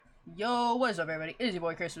Yo, what is up, everybody? It is your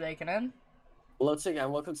boy Chris with Akanen. Hello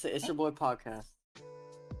again, welcome to It's Your Boy Podcast.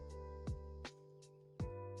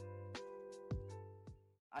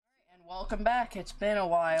 And welcome back. It's been a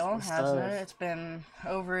while, Yes, hasn't sir. it? It's been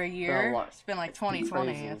over a Been a year. lot. It's been like It's been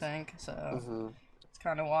 2020, I crazy. think, so Mm-hmm. it's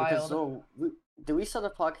kind of Because wild. did we start the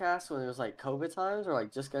podcast when it was like COVID times or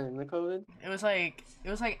like just getting into COVID? It was like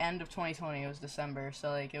end of 2020. It was December, so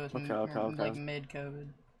like it was Okay. like mid-COVID.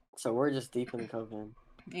 So we're just deep in COVID.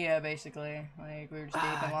 Yeah, basically. Like we were just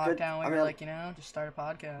deep in Good. lockdown. I We were mean, like, just start a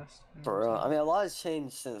podcast. for real. I mean, a lot has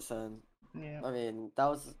changed since then. Yeah. I mean, that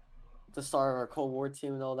was the start of our Cold War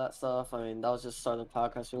team and all that stuff. I mean, that was just starting the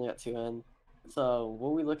podcast. We only got two in. So what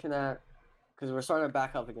are we looking at? Because we're starting to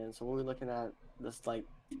back up again. So what are we looking at this like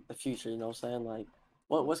the future? You know what I'm saying? Like,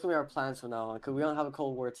 what's gonna be our plans from now on? Because we don't have a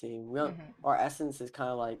Cold War team. We don't. hmm Our essence is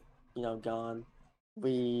kind of like gone.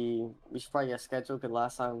 We should probably get a schedule. Because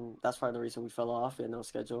last time that's probably the reason we fell off. We had no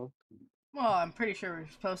schedule. Well, I'm pretty sure we're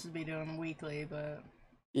supposed to be doing weekly, but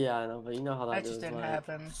Yeah, I know, but you know how that that just is. didn't Like,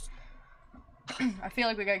 happen. I feel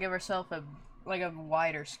like we gotta give ourselves a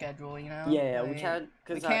wider schedule, you know? yeah, we Like can't.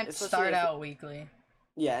 we Because can't especially start if out weekly.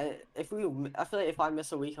 yeah, if we, I feel like if I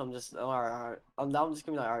miss a week, I'm just all right. I'm just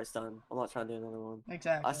gonna be like, all right, it's done. I'm not trying to do another one. I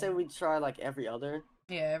Exactly. say we try like every other,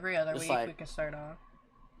 Yeah, every other just week we like, can start on.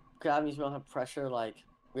 cause that means we don't have pressure. Like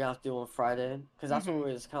we have to do one Friday, cause that's what Mhm.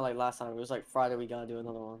 it was kind of like last time. It was like Friday we gotta do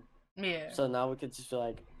another one. Yeah. So now we could just be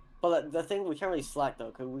like, but the thing we can't really slack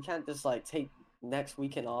though, cause we can't just like take next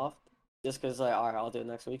weekend off, just cause like all right, I'll do it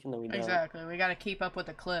next week and then we don't. Exactly. We gotta keep up with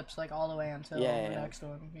the clips like all the way until the Yeah. next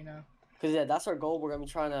one, you know? Cause yeah, that's our goal. We're gonna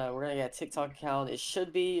get a TikTok account. It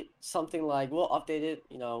should be something like we'll update it,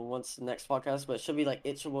 once the next podcast. But it should be like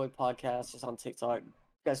It's Your Boy Podcast, just on TikTok. If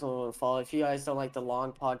you guys want to follow. If you guys don't like the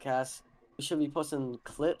long podcasts, we should be posting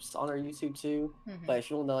clips on our YouTube too. Mhm. But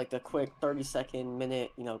if you want the quick 30-second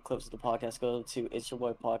minute, clips of the podcast, go to It's Your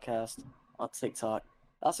Boy Podcast on TikTok.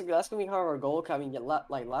 That's gonna be kind of our goal. 'Cause I mean, yeah,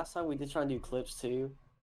 like last time we did try and do clips too,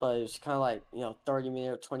 but it was kind of like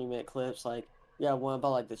 30-minute or 20-minute clips, like. Yeah, one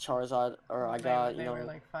about like the Charizard, or I got, They were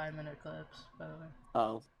like 5-minute clips, by the way.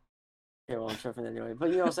 oh, okay, well, I'm tripping anyway. But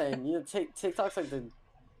you know what I'm saying? TikTok's like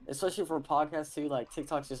especially for podcasts too, like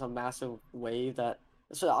TikTok's just a massive wave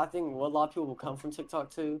so I think a lot of people will come from TikTok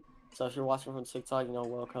too. So if you're watching from TikTok,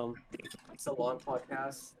 welcome. It's a long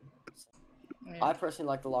podcast. Yeah. I personally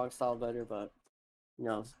like the long style better, but,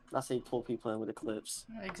 that's how you pull people in with the clips.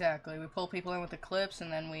 Exactly. We pull people in with the clips,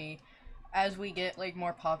 and then as we get like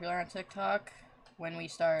more popular on TikTok, when we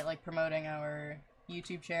start like promoting our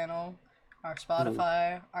YouTube channel, our Mhm.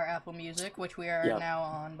 Spotify, our Apple Music, which we are Yep. now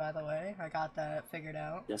on, by the way. I got that figured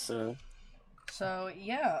out. Yes, sir. So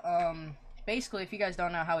yeah, basically, if you guys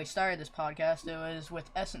don't know how we started this podcast, it was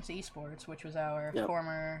with Essence Esports, which was our Yep.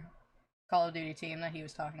 former Call of Duty team that he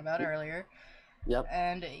was talking about earlier. Yep.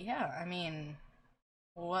 And yeah, I mean,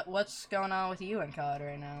 what's going on with you and COD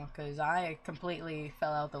right now? Because I completely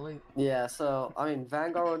fell out the loop. Yeah, so I mean,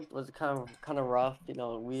 Vanguard was kind of rough. We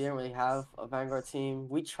didn't really have a Vanguard team.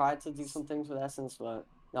 We tried to do some things with Essence, but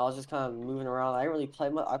I was just kind of moving around. I didn't really play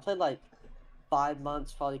much. I played like 5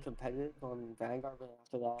 months probably competitive on Vanguard, but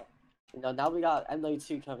after that, now we got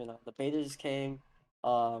MW2 coming up. The beta just came.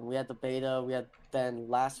 We had the beta. We had then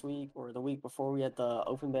last week or the week before we had the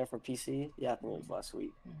open beta for PC. Yeah, I think it was last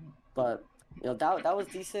week. Mhm. But that was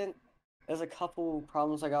decent. There's a couple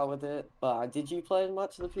problems I got with it, but did you play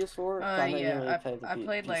much of the PS4? 'Cause I know you didn't really Yeah, play the I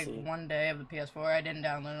played like PC. one day of the PS4. I didn't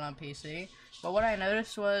download it on PC. But what I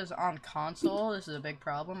noticed was on console, this is a big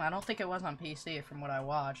problem. I don't think it was on PC from what I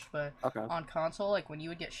watched, but Okay. on console, like when you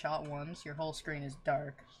would get shot once, your whole screen is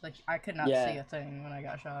dark. Like I could not see Yeah. a thing when I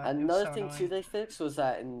got shot. It was Another so thing too annoying. they fixed was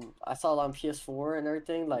that, and I saw it on PS4 and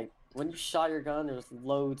everything. Like when you shot your gun, there was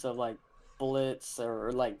loads of like bullets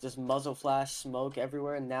or like just muzzle flash smoke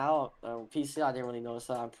everywhere. Now PC, I didn't really notice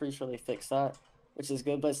that. I'm pretty sure they fixed that, which is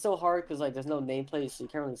good. But it's still hard because like there's no nameplate, so you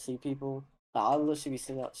can't really see people. I'll literally be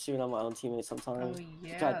shooting on my own teammates Oh sometimes. You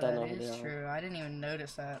yeah, got done that over is there. true. I didn't even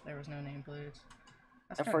notice that there was no nameplates.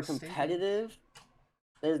 That's And kind for of stupid. competitive,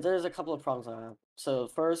 there's a couple of problems I have. So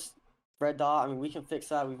first, red dot. I mean, we can fix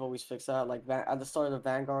that. We've always fixed that. Like at the start of the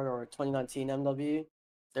Vanguard or 2019 MW,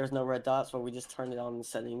 there's no red dots, but we just turned it on in the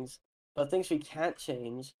settings. But things we can't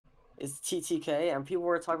change is TTK, and people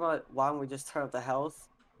were talking about why don't we just turn up the health,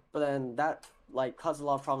 but then that like causes a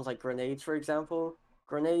lot of problems. Like grenades, for example.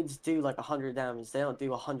 Grenades do like 100 damage. They don't do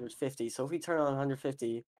 150. So if we turn on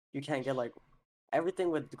 150, you can't get like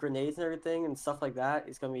everything with grenades and everything and stuff like that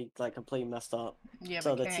is gonna be like completely messed up. Yeah,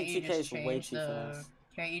 So but the TTK is way too fast.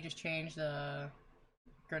 can't you just change the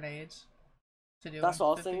grenades? to do That's what I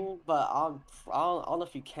was 150? thinking, but I don't know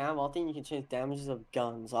if you can. I don't think you can change damages of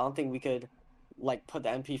guns. I don't think we could like put the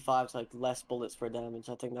MP5 to like less bullets per damage.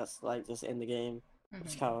 I think that's like just in the game, which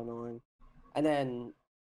is Mm-hmm. kind of annoying. And then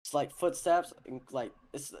it's like footsteps, like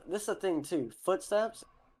this is the thing too. Footsteps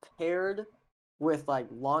paired with like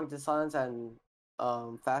long distance and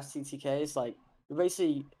fast TTKs, like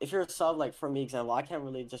basically if you're a sub, like for me example, I can't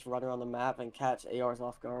really just run around the map and catch ARs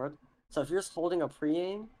off guard. So if you're just holding a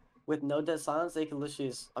pre-aim with no dead silence, they can literally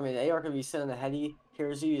just, I mean, AR can be sitting in a heady,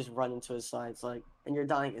 hears you, just run into his sides, like, and you're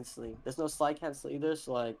dying instantly. There's no slide cancel either,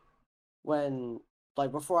 so like when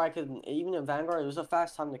like before I could, even in Vanguard it was a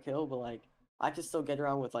fast time to kill, but like I could still get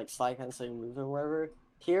around with like slide canceling movement or whatever.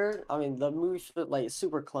 Here, I mean the movie fit like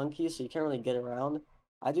super clunky, so you can't really get around.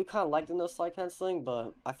 I do kind of like the no slide canceling,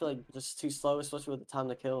 but I feel like just too slow, especially with the time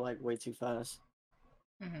to kill, like way too fast.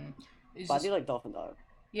 Mm-hmm. Is But I this? do like Dolphin Dive.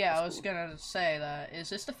 Yeah, That's I was cool. gonna say that. Is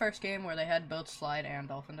this the first game where they had both slide and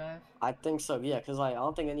dolphin dive? I think so, yeah, because like I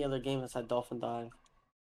don't think any other game has had Dolphin Dive,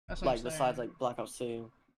 That's what I'm like besides saying. like Black Ops 2.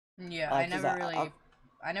 Yeah, Like, cause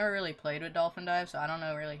I never really played with dolphin dive, so I don't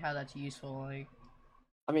know really how that's useful. Like,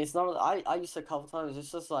 I mean, it's not. I used it a couple times.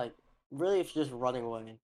 It's just like really, if you're just running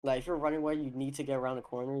away, like if you're running away, you need to get around the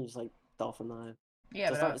corner. You just like dolphin dive. yeah,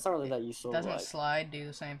 So but it's not really that useful. But, doesn't like slide do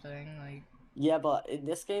the same thing? Like, yeah, but in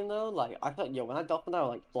this game though, like I felt yo when I dolphin dive,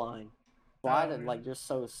 like blind oh, and like you're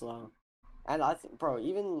so slow. And I think, bro,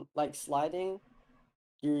 even like sliding,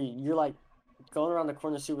 you're like going around the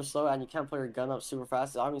corner super slow, and you can't put your gun up super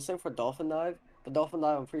fast. I mean, same for dolphin dive. But dolphin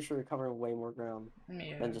dive, I'm pretty sure you're covering way more ground than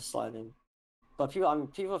yeah. just sliding. But people, I mean,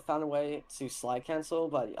 people have found a way to slide cancel,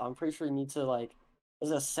 but I'm pretty sure you need to like,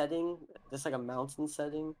 there's a setting, there's like a mountain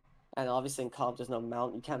setting, and obviously in comp there's no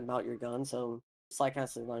mount, you can't mount your gun, so slide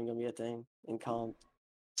cancel is not even gonna be a thing in comp.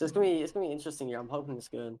 So it's gonna be an interesting year. I'm hoping it's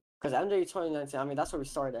good because MW 2019. I mean, that's where we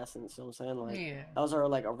started Essence. You know what I'm saying? Like Yeah. that was our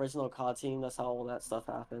like original COD team. That's how all that stuff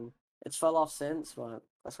happened. It's fell off since, but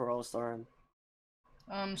that's where it all started.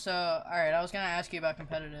 So, alright, I was gonna ask you about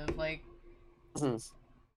competitive. Like,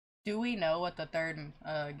 do we know what the third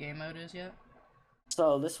game mode is yet?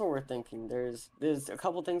 So this is what we're thinking. There's a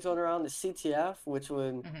couple things going around. The CTF, which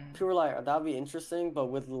would Mm-hmm. people were like that'd be interesting, but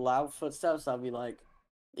with loud footsteps, that'd be like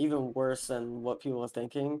even worse than what people were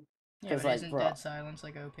thinking. Yeah, Cause but like, isn't bro, Dead Silence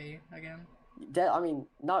like OP again? that I mean,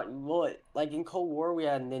 not well, like in Cold War we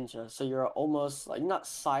had Ninja, so you're almost like not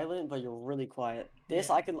silent, but you're really quiet. This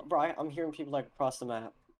Yeah. I can, bro. I'm hearing people like across the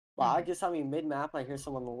map. Like I Mm-hmm. just tell me mid map, I hear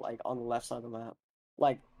someone like on the left side of the map.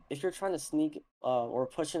 Like if you're trying to sneak or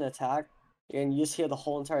push an attack, and you just hear the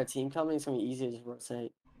whole entire team coming, it's gonna be easy to just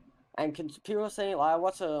rotate. And people are saying, like, I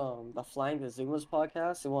watch the Flying the Zumas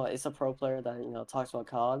podcast, and well, it's a pro player that talks about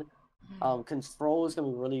COD. Control is gonna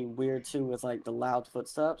be really weird too with like the loud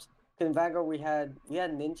footsteps. 'Cause in Vanguard we had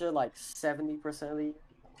Ninja like 70% of the year,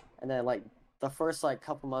 and then like the first like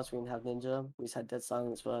couple months we didn't have Ninja. We just had Dead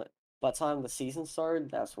Silence, but by the time the season started,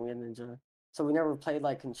 that's when we had Ninja. So we never played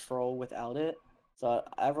like Control without it. So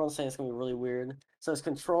everyone's saying it's gonna be really weird. So it's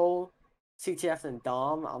Control, CTF, and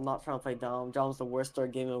Dom. I'm not trying to play Dom. Dom's the worst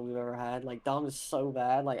third game mode we've ever had. Like Dom is so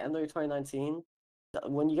bad. Like MW 2019,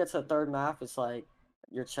 when you get to the third map, it's like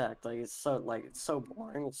you're checked. Like it's so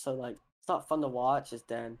boring. It's so like it's not fun to watch. It's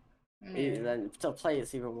dead. Yeah. Then to play,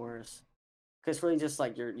 it's even worse. Cause it's really just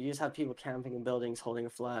like you just have people camping in buildings holding a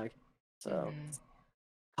flag. So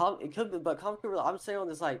Mm-hmm. it could be, but I'm saying all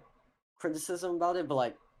this like criticism about it, but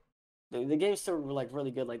like the game's still like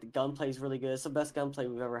really good. Like the gunplay is really good. It's the best gunplay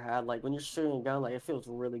we've ever had. Like when you're shooting a gun, like it feels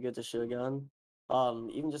really good to shoot a gun.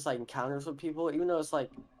 Even just like encounters with people, even though it's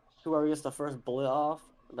like whoever gets the first bullet off,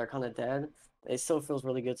 they're kind of dead. It still feels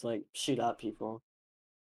really good to like shoot at people.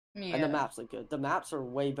 And the Yeah. maps look good. The maps are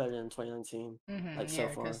way better than 2019, like Mm-hmm. so Yeah,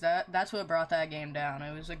 because far. that's what brought that game down.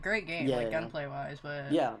 It was a great game, like Yeah, gunplay wise,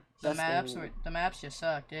 but yeah, best game. the maps just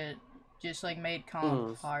sucked. It just like made comp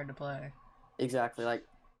Mm. hard to play. Exactly. Like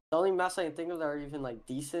the only maps I can think of that are even like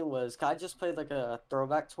decent was 'cause I just played like a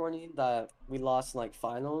throwback tourney that we lost in like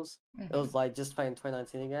finals. It Mm-hmm. was like just playing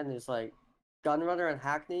 2019 again. It's like Gunrunner and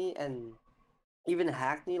Hackney, and even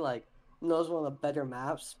Hackney like knows one of the better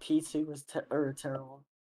maps. P2 was terrible.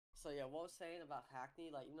 So yeah, what I was saying about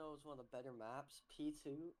Hackney, like it was one of the better maps.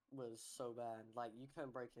 P2 was so bad. Like you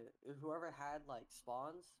couldn't break it. Whoever had like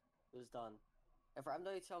spawns, it was done. And for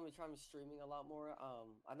MW telling me trying to be streaming a lot more,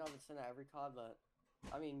 I know I've been saying that every COD, but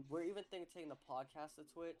I mean, we're even thinking of taking the podcast to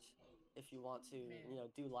Twitch if you want to, Yeah.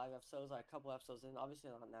 do live episodes, like a couple episodes in.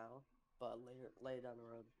 Obviously not now, but later down the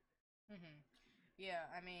road. Mm-hmm. Yeah,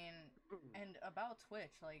 I mean, and about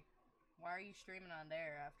Twitch, like, why are you streaming on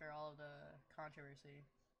there after all of the controversy?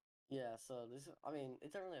 Yeah, so I mean,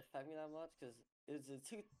 it doesn't really affect me that much because There's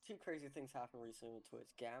two crazy things happened recently with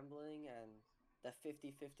Twitch. Gambling and the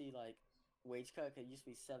 50-50 like wage cut. It used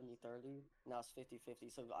to be 70-30. Now it's 50-50.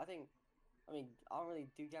 So I mean, I don't really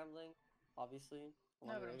do gambling, obviously. I'm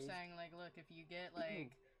No, but I'm underage. saying like, look, if you get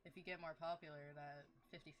more popular, that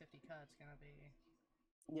 50-50 cut's gonna be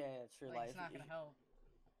Yeah, true. like Like it's not gonna help.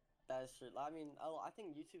 that is true. I mean, I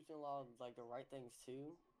think YouTube's doing a lot of like the right things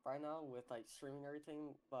too right now with like streaming and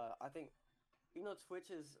everything. But I think Twitch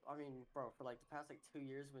is, I mean, bro, for like the past like 2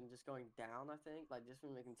 years been just going down, I think. Like just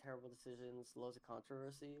been making terrible decisions, loads of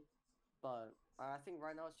controversy. But I think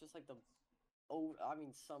right now it's just like I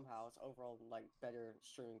mean, somehow it's overall like better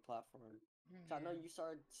streaming platform. So I know Yeah. you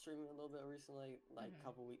started streaming a little bit recently, like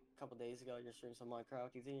Mhm. couple days ago. You're streaming some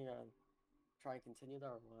Minecraft. Do you think you're gonna try and continue that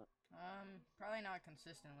or what? Probably not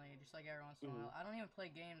consistently, just like every once in a while. Mm-hmm. I don't even play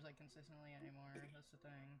games like consistently anymore. That's the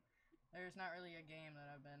thing. There's not really a game that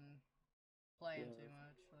I've been playing too Yeah.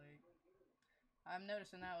 much. Like I'm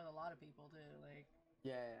noticing that with a lot of people too.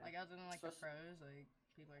 Yeah. Like other than like the Especially. pros, like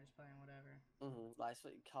people are just playing whatever. Mm-hmm. Like so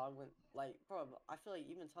COD went like bro. I feel like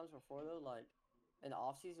even times before though, like in the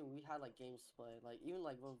off season, we had like games to play. Like even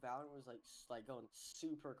like when Valorant was like like going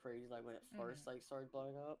super crazy, like when it first Mhm. like started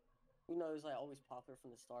blowing up. It was like always popular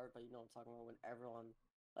from the start, but you know what I'm talking about when everyone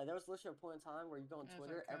like there was literally a point in time where you go on It was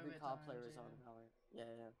like Twitter, every COVID COD player times, is yeah. on Valorant.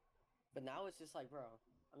 Yeah, yeah. But now it's just like, bro.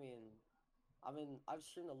 I've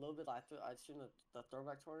streamed a little bit. I streamed the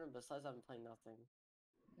throwback tournament. Besides, I've been playing nothing.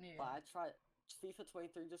 But Yeah. I tried FIFA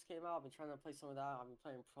 23 just came out. I've been trying to play some of that. I've been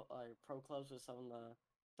playing pro clubs with some of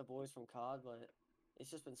the boys from COD, but it's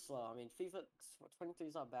just been slow. I mean, FIFA 23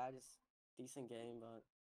 is not bad. It's a decent game, but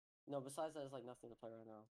no. Besides that, there's like nothing to play right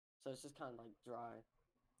now. So it's just kind of like dry.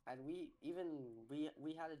 And we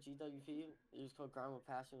had a GWP. It was called Grind with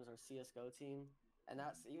Passion. It was our CS:GO team, and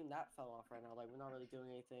that's even that fell off right now. Like we're not really doing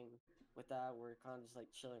anything with that. We're kind of just like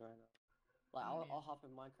chilling right now. Like Yeah. I'll hop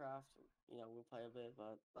in Minecraft. We'll play a bit,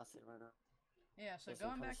 but that's it right now. Yeah, so Just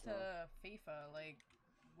been going kind of back slow. to FIFA, like,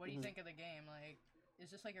 what do you hmm think of the game? Like, is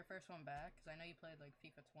this like your first one back? Because I know you played like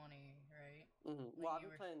FIFA 20, right? Well, Like, I've you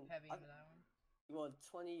been were playing. heavy into that one. Well,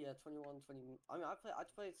 20, yeah, 21, 20. I mean, I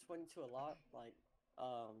played 22 a lot.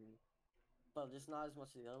 Um, but just not as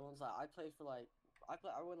much as the other ones. Like I played for like I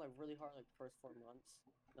went like really hard like the first 4 months.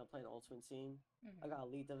 Playing Ultimate Team. I Hmm. got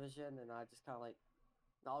Elite Division, and I just kind of like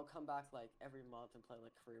I'll come back like every month and play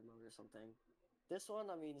like career mode or something. This one,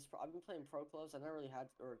 I mean, I've been playing pro clubs. I never really had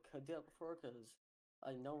or could do it before because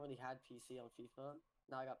I no one really had PC on FIFA.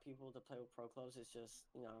 Now I got people to play with pro clubs. It's just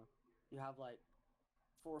you have like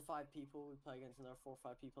 4 or 5 people. We play against another 4 or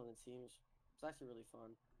 5 people in the teams. It's actually really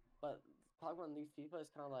fun. But talking about new FIFA is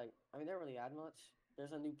kind of like I mean they don't really add much.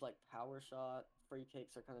 There's a new like power shot. Free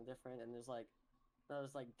kicks are kind of different, and there's like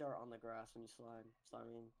dirt on the grass when you slide. So I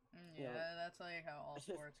mean, you know, Yeah, that's like how all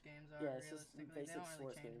sports games are, yeah, it's just realistically. They basic don't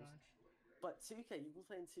really sports change games. much. But 2K, you've been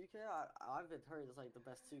playing 2K? I've been heard it's like the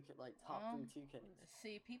best 2K, like top three Um, 2Ks.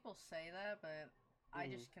 See, people say that, but I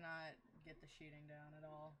Mm, just cannot get the shooting down at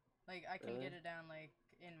all. Like, I can get really? it down, like,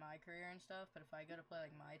 in my career and stuff, but if I go to play,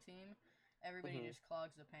 like, my team, everybody Mm-hmm. just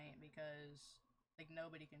clogs the paint because, like,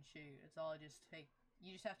 nobody can shoot. It's all just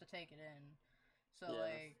you just have to take it in. So,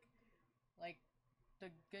 Yeah, like, the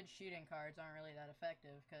good shooting cards aren't really that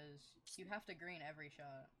effective because you have to green every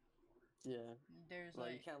shot. yeah. There's,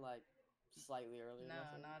 Like you like, can't like slightly early or no,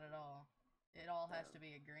 nothing. not at all. It all has to Damn.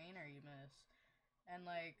 be a green or you miss. And,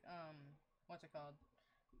 like, what's it called?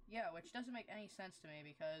 Yeah, which doesn't make any sense to me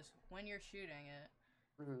because when you're shooting it,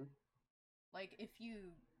 Mm-hmm. like if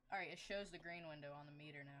you, all right, it shows the green window on the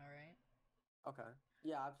meter now, right? Okay.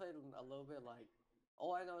 Yeah, I played a little bit. Like,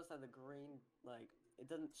 all I know is that the green, like, it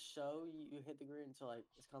doesn't show you hit the green until like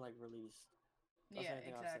it's kind of like released. That's the Yeah, only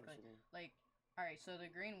thing I've seen exactly. shooting. Like, all right, so the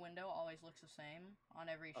green window always looks the same on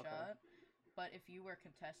every Okay. shot, but if you were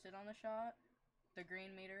contested on the shot, the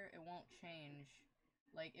green meter it won't change.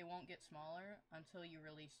 Like it won't get smaller until you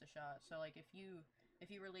release the shot. So like if you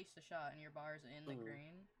release the shot and your bar's in the Mm-hmm.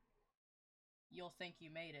 green, you'll think you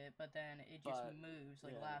made it, but then it just But moves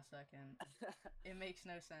like yeah. last second. It makes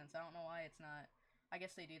no sense. I don't know why it's not. I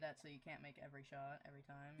guess they do that so you can't make every shot every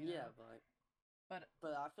time, you Yeah, know. but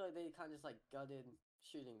But I feel like they kind of just like gutted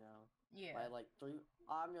shooting now. yeah, Like three.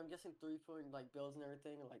 I mean, I'm guessing 3 point like builds and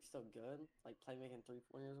everything are like still good, like playmaking 3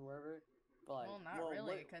 pointers or whatever. But well, like, not well,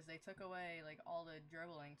 really, what? because they took away like all the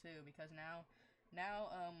dribbling too. Because now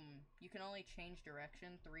you can only change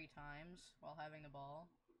direction 3 times while having the ball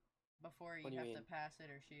before What you do you have to mean? pass it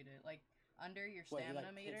or shoot it. Like under your Wait, he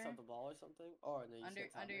stamina like picks up meter, the ball or something? Oh no, you just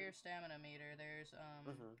get under your tapping. stamina meter,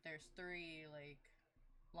 Mm-hmm. there's three like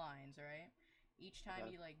lines, right? Each time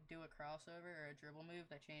Okay. you like do a crossover or a dribble move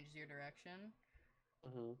that changes your direction,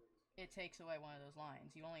 Mm-hmm. it takes away one of those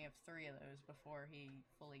lines. You only have 3 of those before he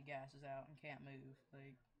fully gasses out and can't move.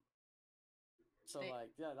 Like So they,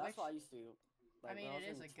 like yeah, that's which what I used to do. I Like when mean, I it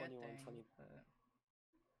was is in a good 21, thing, 20. but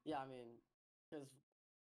Yeah, I mean, because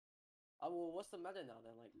well, what's the meta now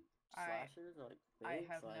then? Like I slashers or like I bigs?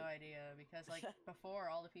 have no Like idea because like before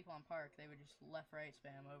all the people on Park they would just left right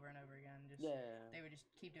spam over and over again. Just yeah, they would just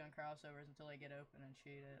keep doing crossovers until they get open and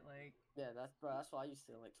shoot it. Like yeah. That's bro. That's what I used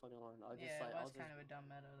to do. Like 21. I just yeah, it like was kind of a dumb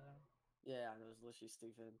meta though. yeah, and it was literally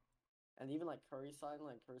stupid. And even like Curry sign,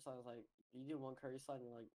 like Curry sign is like you do one Curry sign,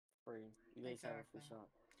 you're like free. You basically have a free Exactly. shot.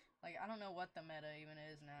 Like I don't know what the meta even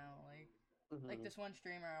is now. Like Mhm. this one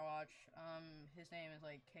streamer I watch, his name is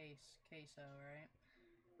like Queso, right?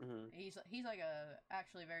 Mhm. He's like a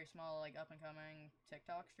actually very small like up and coming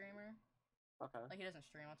TikTok streamer. Okay. Like he doesn't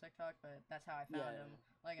stream on TikTok, but that's how I Yeah. found him.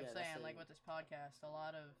 Like I'm Yeah. That's saying, like it. with this podcast, a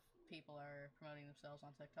lot of people are promoting themselves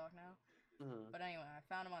on TikTok now. Mhm. But anyway, I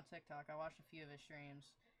found him on TikTok. I watched a few of his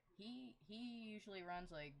streams. He usually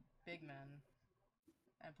runs like big men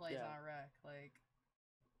and plays Yeah. on a wreck.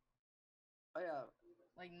 Oh yeah.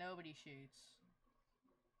 Like nobody shoots.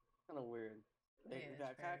 Kind of weird. Yeah,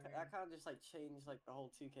 it's very weird. That kind of just like changed like the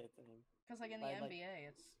whole 2K thing. Cause like in the Like NBA,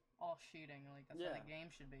 it's all shooting. Like that's how the yeah. game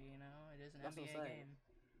should be. You know, it is an That's what I'm NBA saying. game.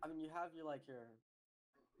 I mean, you have your like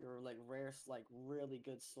rare like really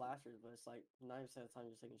good slashers, but it's like 90% of the time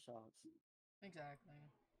you're taking shots. Exactly.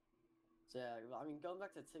 So yeah, I mean, going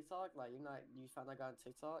back to TikTok, like you found that guy on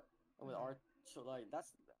TikTok, and with Mhm. our so like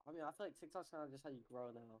that's I mean I feel like TikTok's kind of just how you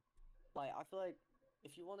grow now. Like I feel like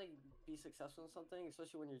if you want to be successful in something,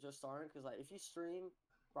 especially when you're just starting, because like if you stream,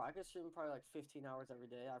 bro, I could stream probably like 15 hours every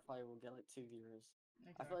day. I probably will get like 2 viewers.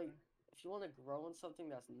 I feel Exactly. like if you want to grow in something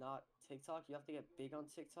that's not TikTok, you have to get big on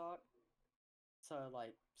TikTok to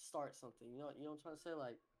like start something. You know what I'm trying to say?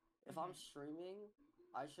 Like if I'm Mhm. streaming,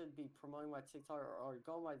 I should be promoting my TikTok or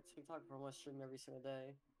go on my TikTok promote my stream every single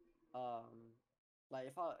day. Um like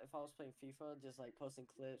if I was playing FIFA, just like posting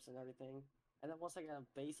clips and everything. And then once I get a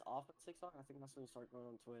base off of TikTok, I think that's when you start going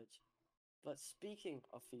on Twitch. But speaking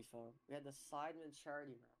of FIFA, we had the Sidemen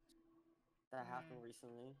charity match that happened Mhm.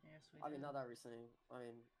 recently. Yes, we I mean, not did. that recently. I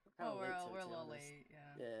mean, we're kind Well, of late to we're it, a to be little honest. late.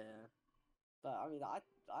 Yeah. Yeah. But I mean,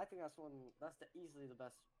 I think that's one. That's easily the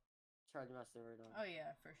best charity match they've ever done. Oh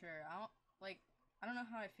yeah, for sure. I don't know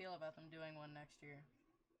how I feel about them doing one next year.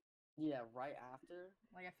 Yeah, right after.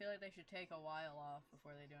 Like I feel like they should take a while off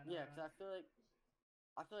before they do Yeah, another because one.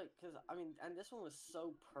 I feel like because I mean, and this one was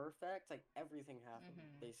so perfect. Like everything happened,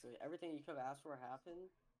 Mhm. basically. Everything you could have asked for happened.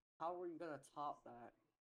 How were you gonna top that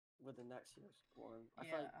with the next year's one? I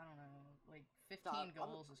feel Yeah, like I don't know. Like God, 15 I'm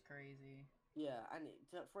goals is crazy. yeah, and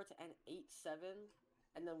for it to end 8-7,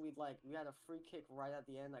 and then we had a free kick right at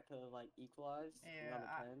the end that could have like equalized and gone to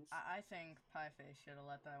Yeah, pens. I think Pieface should have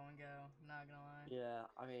let that one go. Not gonna lie. Yeah,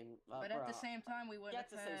 I mean, But at the bro, same time, we you wouldn't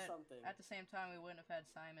had have to say had. something. At the same time, we wouldn't have had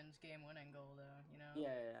Simon's game-winning goal, though. You know,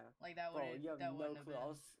 Yeah, yeah, yeah. like Bro, you have that no wouldn't have clue. I been.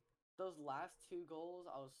 was those last two goals.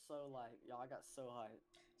 I was so like, yo, I got so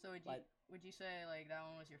hyped. So Like, would you say like that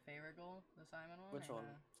one was your favorite goal, the Simon one, which or one?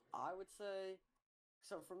 no? I would say.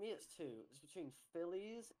 So for me, it's two. It's between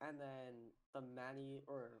Phillies and then the Manny,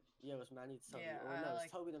 or yeah, it was Manny to Toby, Yeah, or no, it's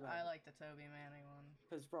Toby to I Manny. like the Toby Manning one.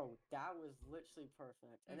 Because bro, that was literally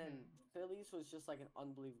perfect. And then Mhm. Phillies was just like an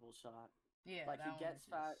unbelievable shot. Yeah, Like he that one was gets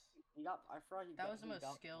fat. just. He got. I forgot That was the who he most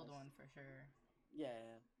got skilled past. one for sure. Yeah,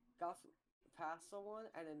 yeah. Got past someone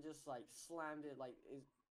and then just like slammed it. Like is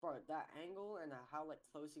bro that angle and how like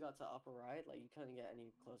close he got to upper right. Like you couldn't get any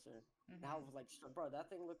closer. Now Mhm. like bro, that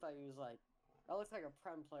thing looked like he was like that looks like a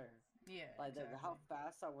prem player. Yeah, Like exactly. how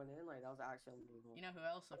fast I went in. Like that was actually unbelievable. You know who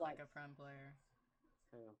else But looked like like, a prem player?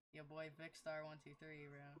 yeah. Your boy Vicstar123,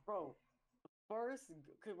 bro. Bro, first,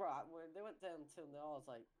 cause bro, when they went down 2-0, I was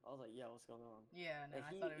like, yo, what's going on? Yeah, no, And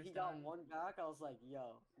I thought it was he got done. one back. I was like,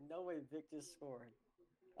 yo, no way, Vic just scored.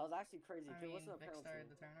 That was actually crazy. I Cause it mean, wasn't a Vic penalty. started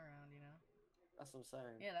the turnaround, you know. That's what I'm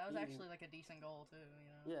saying. Yeah, that was He even actually like a decent goal too,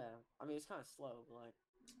 you know. yeah. I mean, it's kind of slow, but like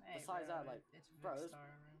Hey, besides bro, that, like it's bro, it was,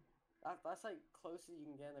 Vicstar, bro. that's like close as you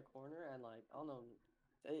can get in the corner, and like I don't know.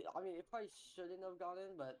 I mean, it probably shouldn't have gone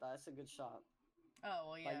in, but that's a good shot.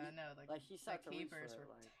 Oh well, Like yeah, you, no, like he the set to reach for keepers it. were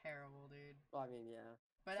Like, terrible, dude. well, I mean, yeah.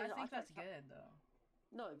 But I Especially, I think thought that's good though.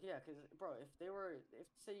 no, yeah, because bro, if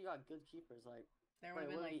say you got good keepers, like, There would bro,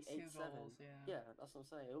 have it been wouldn't like be two 8-7. goals, yeah. Yeah, that's what I'm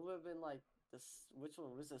saying. It would have been like this. Which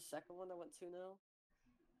one was the second one that went 2-0?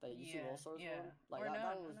 The UC All Yeah, Stars yeah. one. Like Or that no,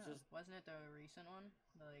 one no, was no. just Wasn't it the recent one,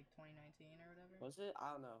 the like 2019 or whatever? was it?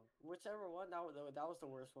 I don't know. Whichever one that was the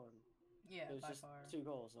worst one. It Yeah, was by just far. 2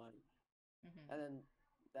 goals, like, Mhm. and then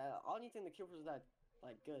that I don't even think the keepers was that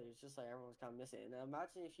like good. It's just like everyone's kind of missing. And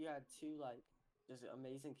imagine if you had two like just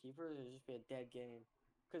amazing keepers, it'd just be a dead game.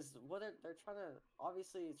 because what they're trying to,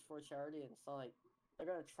 obviously it's for charity, and it's not like they're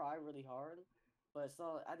gonna try really hard, but it's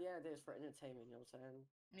not at the end of the day it's for entertainment. You know what I'm saying?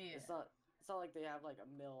 Yeah. It's not like they have like a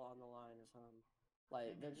mill on the line or something.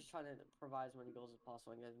 Like they're Mhm. just trying to provide as many goals as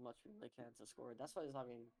possible and get as much people they can to score. That's why there's, I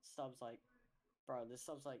mean, subs like, bro, there's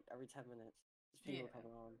subs like every 10 minutes. There's people Yeah.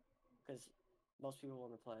 coming on because most people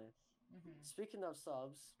want to play. Mhm. Speaking of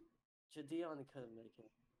subs, Jadion couldn't make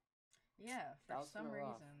it. Yeah, for That was some kind of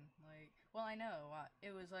rough. reason, like, well, I know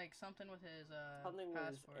it was like something with his Something with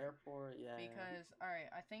his passport airport, yeah. because all right,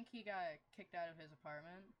 I think he got kicked out of his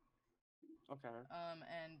apartment. Okay.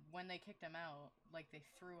 And when they kicked him out, like they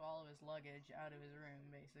threw all of his luggage out of his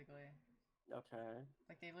room, basically. Okay.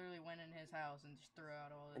 Like they literally went in his house and just threw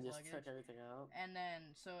out all And his just took luggage. everything out. And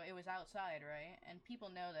then, so it was outside, right? And people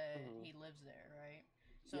know that Hmm. he lives there, right?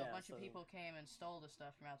 So a Yeah. bunch of So. people came and stole the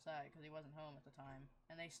stuff from outside because he wasn't home at the time,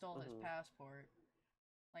 and they stole his Hmm. passport.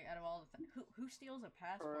 Like out of all the who steals a For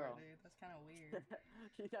passport, real. dude? That's kind of weird.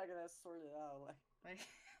 You gotta get that sorted out. Like, Like,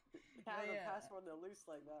 but have a yeah, passport that loose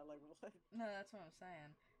like that. Like what? no, that's what I'm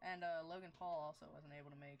saying. And Logan Paul also wasn't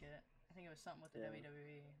able to make it. I think it was something with the Yeah.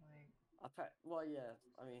 WWE, like, Well, yeah.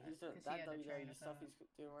 I mean, he's doing because he that had to train WWE with stuff that.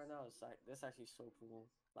 he's doing right now is like that's actually so cool.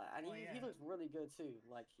 Like, and Well, he yeah. looks really good too.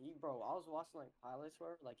 Like bro, I was watching like highlights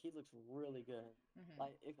where like he looks really good. Hmm.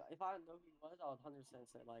 Like if I know who he was, I would 100%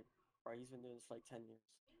 say like, bro, he's been doing this for like 10 years.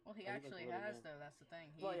 Well, he Like he looked actually really has good. though. That's the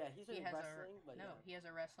thing. Well, yeah, he's He been has a wrestling, but no. yeah. He has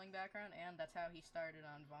a wrestling background, and that's how he started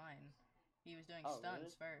on Vine. He was doing Oh, really?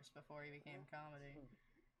 stunts first before he became comedy. Hmm.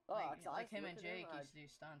 Oh, cause I Like just him look and at him, Jake used to do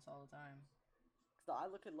stunts all the time. cause I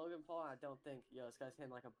look at Logan Paul, and I don't think, yo, this guy's hitting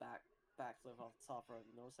like a backflip off the top rope.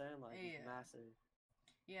 You know what I'm saying? Like he's Yeah, massive.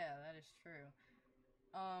 yeah, that is true.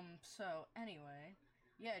 So anyway,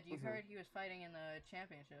 yeah, you Hmm. heard he was fighting in the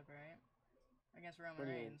championship, right? Against Roman What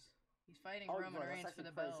do you mean? Reigns. He's fighting Oh, Roman bro, that's Reigns for actually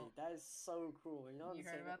the crazy. belt. That is so cool. You know what You I'm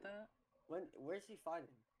heard saying? about that? Where's he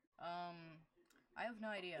fighting? Um, I have no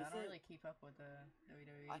idea. I Is don't it? really keep up with the I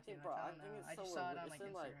WWE too think, much. bro. I I don't think know. it's I just somewhere. saw it on It's like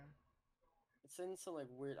in like. Instagram. It's in some like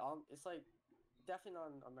weird. It's like definitely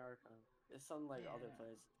not in America. It's some like other Yeah.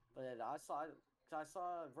 place. But yeah, cause I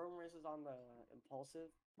saw Roman Reigns was on the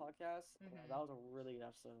Impulsive podcast. And that Mhm. was a really good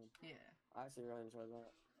episode. Yeah. I actually really enjoyed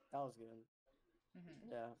that. That was good. Mhm.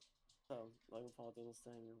 Yeah. So Logan Paul doing his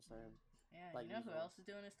thing. You know what I'm saying? Yeah. You Like know who usual. else is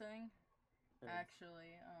doing his thing? Yeah.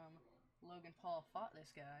 Actually, Logan Paul fought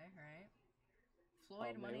this guy, right? Oh,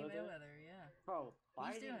 Floyd Money Mayweather. Mayweather. Yeah. Bro,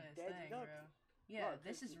 why He's did he doing his dead you thing, up? bro. Yeah. Bro,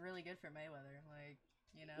 This cause is really good for Mayweather. Like,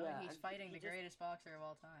 yeah, he's and fighting he the just greatest boxer of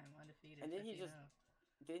all time, undefeated, and then he 50 just 0.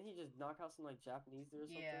 didn't he just knock out some like Japanese dude or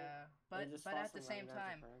something? Yeah, And he just but fought at the some random same guy in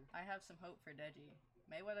time, Japan. I have some hope for Deji.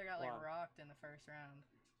 Mayweather got like Why? rocked in the first round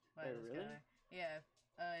by Wait, this really? guy. Yeah.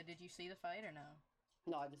 Did you see the fight or no?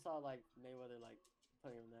 No, I just saw like Mayweather like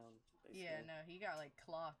putting him down, Yeah, basically. no, he got like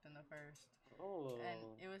clocked in the first, and Oh,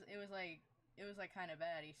 it was like kind of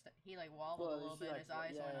bad. He like wobbled a well, little is he bit, and like his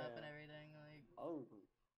eyes yeah, went yeah, up and yeah. everything. Like, Oh,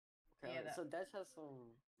 yeah, okay. that So Deж has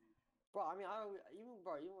some. Bro, I mean, I don't even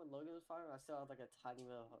bro, even when Logan was fighting, I still had like a tiny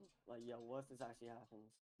bit of hope. Like, yo, what if this actually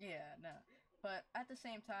happens? yeah, no. But at the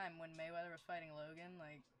same time, when Mayweather was fighting Logan,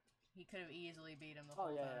 like he could have easily beat him the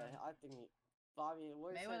Oh whole yeah, time. yeah. I think. But I mean,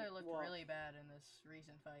 what you're saying? Mayweather looked Well, really bad in this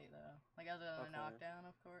recent fight, though. Like other than the okay. knockdown,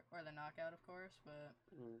 of course, or the knockout, of course. But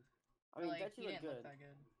Mhm. I or mean, like Deji he looked didn't look good, that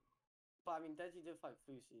good. but I mean, Deji did fight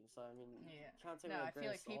Fusi, so I mean, you Yeah. can't take it No, with a I grain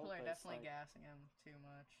feel of like people salt. are But it's definitely like, gassing him too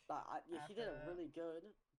much yeah, he after did it that. really good.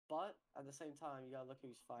 But at the same time, you gotta look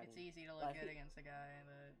who's It's fighting. easy to look Like, good against a guy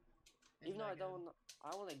that isn't even though that good. I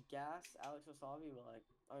don't want to gas Alex Wasabi, but like,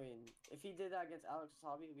 I mean, if he did that against Alex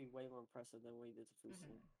Wasabi, it'd be way more impressive than what he did to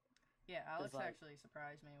Fusi. Hmm. Yeah, Cause Alex like, actually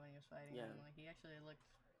surprised me when he was fighting yeah, him. Like he actually looked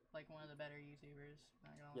like one of the better YouTubers.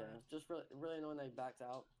 Not gonna lie. yeah, just really annoying they backed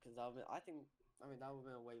out. Cause I think, I mean, that would've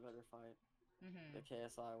been a way better fight. The Hmm.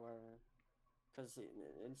 KSI, whatever. Cause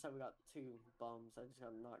instead we got two bums that just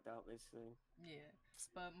got knocked out basically. Yeah,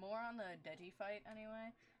 but more on the Deji fight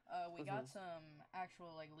anyway. We Hmm. got some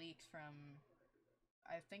actual like leaks from.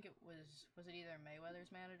 I think it was it either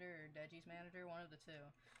Mayweather's manager or Deji's manager, one of the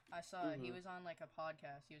two. I saw he Hmm. was on like a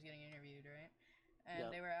podcast. He was getting interviewed, right? And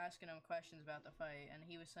Yep. they were asking him questions about the fight, and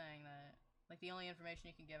he was saying that like the only information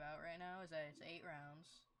you can give out right now is that it's 8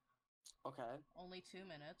 rounds, Okay. only 2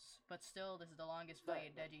 minutes, but still this is the longest That,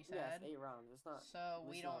 fight that Deji's yeah, it's had. 8 rounds. It's not. So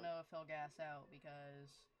we It's don't not. know if he'll gas out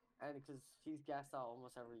because And because he's gassed out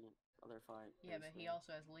almost every other fight, yeah, but he basically.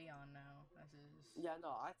 also has Leon now as his Yeah,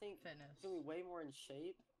 no, I think fitness. he's gonna be way more in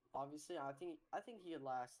shape. Obviously, I think he could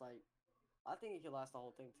last like I think he could last the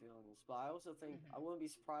whole thing, to be honest. But I also think I Hmm. wouldn't be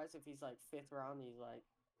surprised if he's like fifth round. He's like,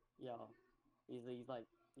 yo, he's like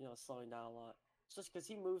slowing down a lot. just because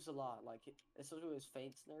he moves a lot, like especially with his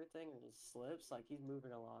feints and everything and his slips, like he's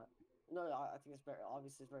moving a lot. No, I think it's very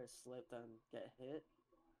obviously it's very slip than get hit,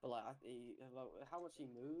 but like about how much he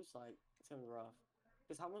moves, like it's gonna be rough.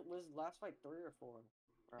 Because how much was his last fight, 3 or 4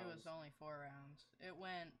 It was rounds? only 4 rounds. It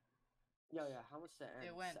went. Yeah, yeah. How much did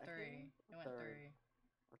it It end? went Second three. or It went third? three.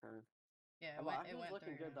 Okay. Yeah, But he It was went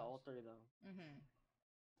looking three good the all rounds. three though. Mhm.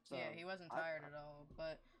 Yeah, he So wasn't I tired at all.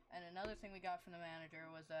 But and another thing we got from the manager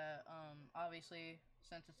was that obviously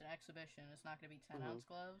since it's an exhibition, it's not going to be 10 mm-hmm. ounce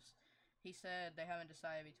gloves. He said they haven't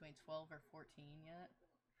decided between 12 or 14 yet.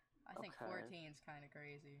 I think Okay. 14 is kind of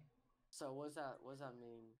crazy. So what does that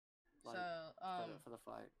mean? Like So for the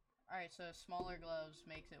fight? all right, so smaller gloves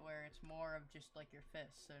makes it where it's more of just like your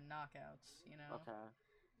fists, so knockouts, you know. Okay.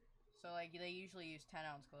 So like they usually use 10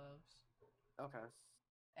 ounce gloves, Okay.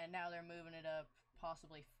 and now they're moving it up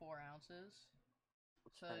possibly 4 ounces.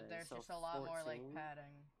 So Okay. there's So just a lot more like 14.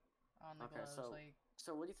 padding on the Okay. gloves. Like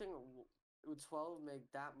So what do you think? Would 12 make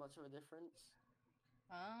that much of a difference?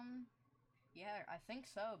 um yeah, I think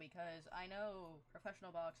so because I know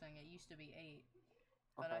professional boxing it used to be 8,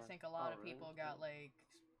 but I Okay. think a lot Oh of really? people got like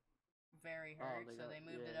very Oh, hurt, they so got they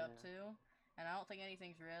moved it yeah, up yeah. too. And I don't think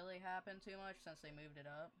anything's really happened too much since they moved it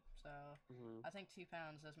up. So Mm-hmm. I think 2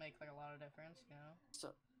 pounds does make like a lot of difference, you know.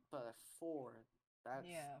 So, but at 4,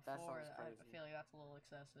 Yeah, that 4. sounds I crazy. feel like that's a little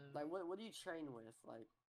excessive. Like, what do you train with? Like,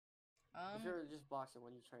 if Um, you're just boxing,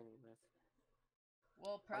 what are you training with?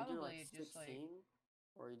 well, Are you doing like probably just like 16,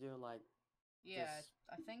 or are you doing like yeah. just?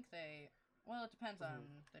 I think they. Well, it depends Mhm.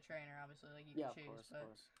 on the trainer, obviously. Like you could Yeah, of choose, course, of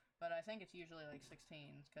course. but I think it's usually like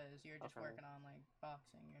 16s because you're just Okay. working on like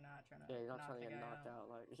boxing. You're not trying to Yeah, you're not knock trying to the get guy knocked out. out.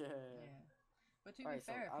 Like, yeah, yeah, yeah. Yeah. But to All be right,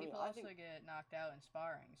 so fair, I mean, people I also think get knocked out in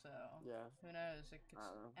sparring, so yeah, who knows? It could. I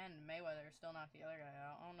don't know. And Mayweather still knocked the other guy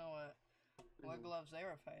out. I don't know what Mhm. gloves they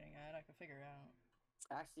were fighting at. I could figure it out.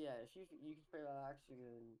 Actually, yeah, if you can figure that out,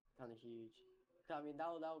 actually kind of huge. 'Cause, I mean,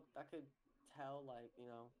 that could tell like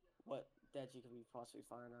what Deji could be possibly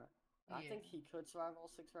firing at. I Yeah. think he could survive all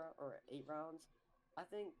 6 rounds or 8 rounds. I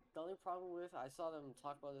think the only problem with I saw them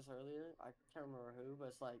talk about this earlier. I can't remember who, but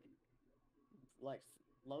it's like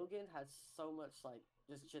Logan has so much like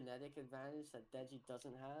just genetic advantage that Deji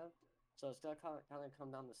doesn't have. So it's gonna kind of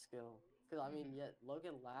come down to skill. Because I mean, Mhm. yet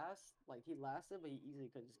Logan he lasted, but he easily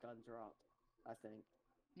could just gotten dropped. I think.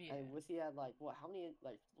 And Yeah. with he had like what? How many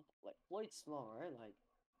like Floyd's small, right? Like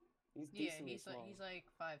he's Yeah. decently He's small. like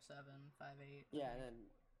 5'7", 5'8", I Yeah, think. and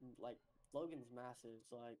then like Logan's massive.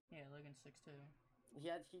 So like Yeah, Logan's 6'2".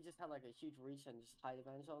 he just had like a huge reach and just height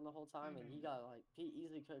advantage on the whole time, and Mhm. he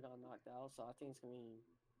easily could have gotten knocked out. So I think it's gonna be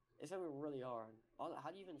really hard.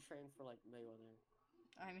 How do you even train for like Mayweather?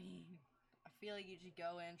 I mean, I feel like you just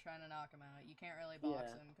go in trying to knock him out. You can't really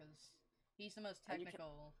box Yeah, him because he's the most and you can.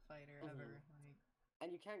 technical fighter Mhm. ever. Like,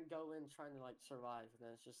 And you can't go in trying to like survive, and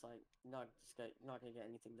then it's just like not gonna get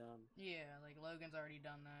anything done. yeah, like Logan's already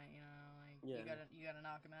done that. You know, like Yeah. you gotta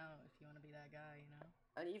knock him out if you want to be that guy. You know.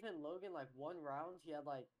 And even Logan, like 1 round, he had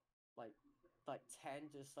like like 10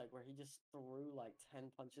 just like where he just threw like 10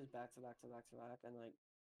 punches back to back to back to back, and like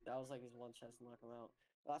that was like his one chance to knock him out.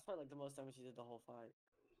 That's probably like the most damage he did the whole fight.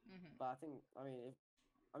 Mhm. But I think I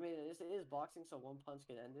mean it is boxing, so one punch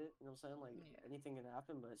can end it. You know what I'm saying? Like Yeah. anything can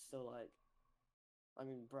happen, but it's still like I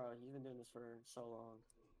mean, bro, he's been doing this for so long,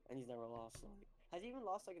 and he's never lost. Like, has he even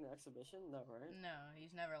lost like an exhibition? No, right? No,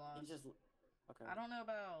 he's never He lost. just okay. I don't know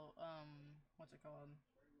about what's it called?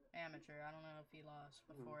 Amateur. I don't know if he lost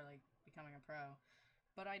Hmm. before like becoming a pro.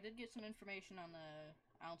 But I did get some information on the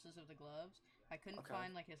ounces of the gloves. I couldn't Okay.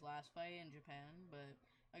 find like his last fight in Japan, but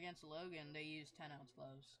against Logan they used 10 ounce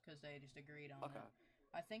gloves because they just agreed on it. Okay.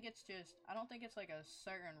 I think it's just I don't think it's like a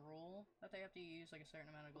certain rule that they have to use like a certain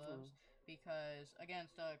amount of Hmm. gloves because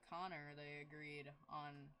against Connor they agreed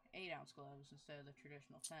on 8 ounce gloves instead of the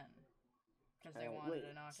traditional 10 because they Okay. wanted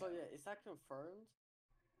a Wait. So knockout. yeah, is that confirmed?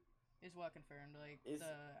 Is what confirmed like Is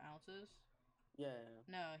the ounces? yeah.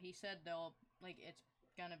 No, he said they'll like it's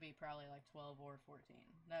gonna be probably like 12 or 14.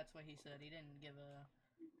 That's what he said. He didn't give a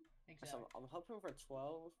So exact. I'm hoping for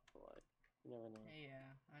 12, but like you never know. Yeah,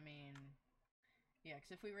 I mean, yeah, because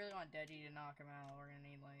if we really want Deji to knock him out, we're gonna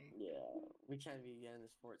need like Yeah, we can't be getting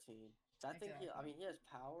this 14. So I think I exactly. mean, he has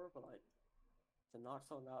power, but like to knock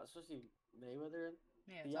someone out, especially Mayweather,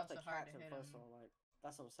 Yeah, it's you have to also hard to catch him hit first of him. all. Like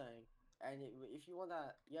that's what I'm saying. And if you want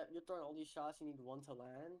that, yeah, you're throwing all these shots. You need one to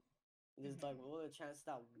land. There's like Hmm. what are the chances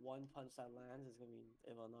that one punch that lands is gonna be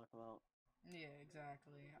able to knock him out? Yeah,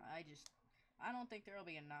 exactly. I don't think there'll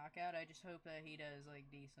be a knockout. I just hope that he does like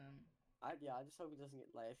decent. I just hope he doesn't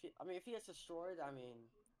get like if he gets destroyed, I mean,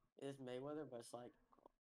 it is Mayweather, but it's like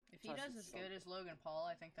If he try to see does as good something. as Logan Paul,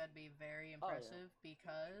 I think that'd be very Oh yeah. impressive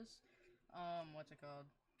because What's it called?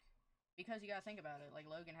 Because you gotta think about it. Like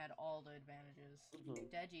Logan had all the advantages.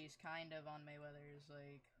 Deji's kind of on Mayweather's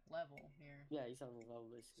like level here. Yeah, he's on the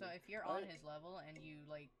level basically. So if you're on his level and you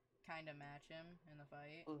like kind of match him in the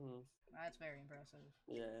fight, that's very impressive.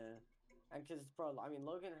 Yeah, and because bro, I mean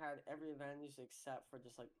Logan had every advantage except for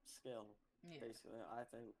just like skill. Yeah. Basically, I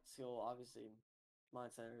think skill obviously,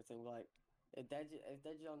 mindset and everything. But like if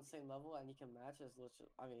Deji on the same level and he can match us,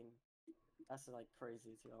 I mean, that's like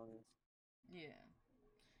crazy to be honest. Yeah.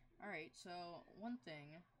 All right. So one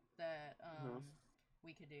thing that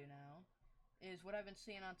we could do now is what I've been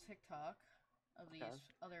seeing on TikTok of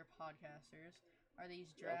these other podcasters are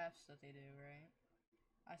these drafts that they do, right?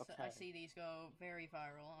 I see these go very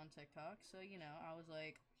viral on TikTok, so you know I was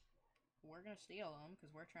like, we're gonna steal them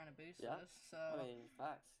because we're trying to boost this. So I mean,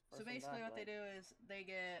 facts. So basically, what they do is they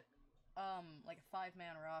get like a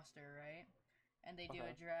 5-man roster, right? And they do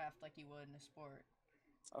a draft like you would in a sport.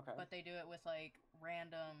 Okay. But they do it with like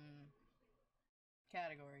random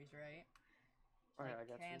categories, right? Okay, Like I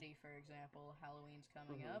got candy, for example. Halloween's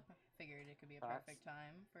coming up. Figured it could be a perfect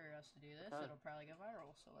time for us to do this. It'll probably go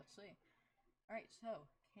viral, so let's see. All right, so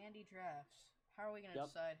candy drafts. How are we gonna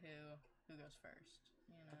decide who goes first?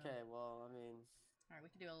 You know. Okay, well, I mean. All right, we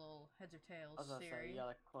can do a little heads or tails I was gonna say, you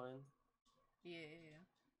got a coin. Yeah.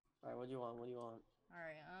 All right, what do you want? What do you want? All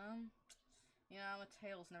right, you know, I'm a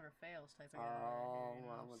tails never fails type of guy. Oh, Here, you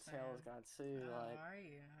know I'm a tails guy too. Like, are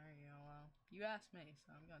you? Well, you asked me,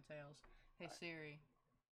 so I'm going tails. Hey Siri,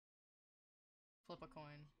 flip a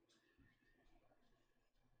coin.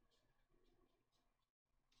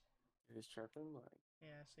 Who's chirping? Like,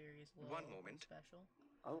 yeah, Siri's a little special.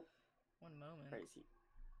 Oh, 1 moment. Crazy.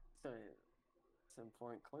 So it's an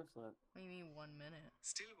important coin flip. What do you mean 1 minute?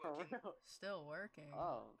 Still working. Still working.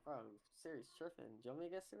 Oh, bro, Siri's tripping. Do you want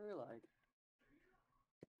me to get Siri? Like,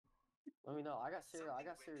 let me know. I got Siri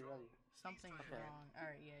ready. Something's wrong. All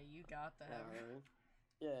right, yeah, you got that. Yeah, right.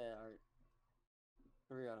 Yeah, all right.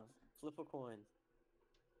 Here we go. Flip a coin.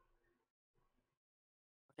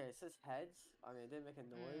 Okay, it says heads. I mean, it didn't make a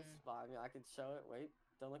noise, but I mean, I could show it. Wait,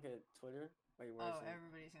 don't look at Twitter. Wait, where is it?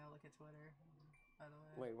 Everybody's gonna look at Twitter. By the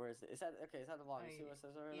way. Wait, where is it? Is that okay? Is that the bottom? You see what it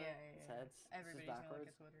says right there? It's heads. Everybody's gonna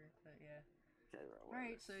look at Twitter, but yeah. Okay, all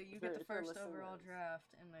right, so you get the first overall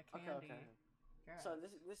draft in the candy. Draft. So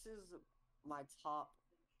this is my top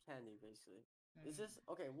candy basically. Is this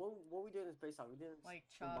okay? What we doing is based on? We doing like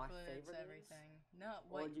chocolates, everything. No,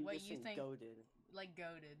 what you think? Goated. Like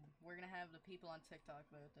goated. We're gonna have the people on TikTok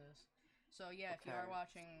vote this. So yeah, if you are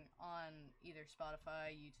watching on either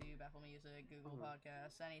Spotify, YouTube, Apple Music, Google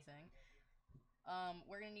Podcasts, anything,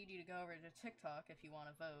 we're gonna need you to go over to TikTok if you want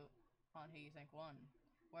to vote on who you think won.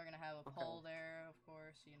 We're gonna have a poll there, of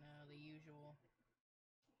course. You know, the usual.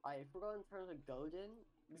 If we're going in terms of goated,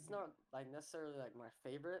 it's not like necessarily like my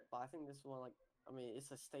favorite, but I think this one I mean it's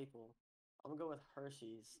a staple. I'm gonna go with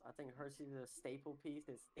Hershey's. I think Hershey's is a staple piece.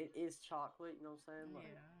 It is chocolate, you know what I'm saying?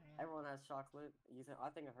 Like, everyone has chocolate. I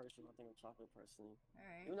think of Hershey, I think of chocolate personally.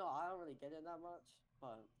 Alright. Even though I don't really get it that much,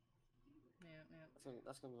 but yeah.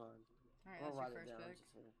 That's gonna be mine. Alright, that's your first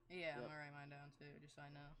pick. Yeah, I'm gonna write mine down too, just so I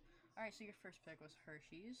know. Alright, so your first pick was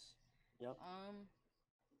Hershey's. Yep.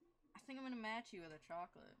 I think I'm gonna match you with a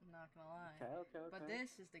chocolate. I'm not gonna lie. Okay. But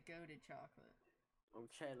this is the goated chocolate.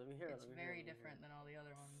 Okay, let me hear it. It's very different than all the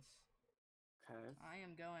other ones. Okay. I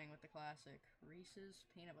am going with the classic Reese's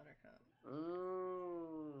Peanut Butter Cup.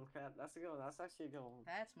 Okay, that's a good one. That's actually a good one.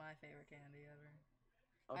 That's my favorite candy ever.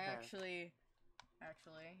 Okay. I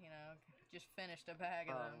actually, you know, just finished a bag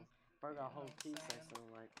of them. Bro, got a whole piece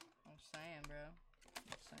like. I'm saying, bro.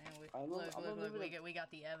 Look, we got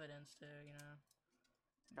the evidence too, you know.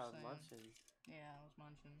 I was munching. Yeah, I was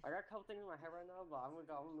munching. I got a couple things in my head right now, but I'm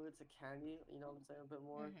gonna move it to candy. You know what I'm saying? A bit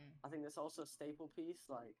more. I think this also a staple piece.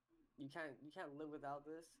 Like you can't live without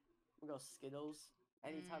this. I'm gonna go Skittles.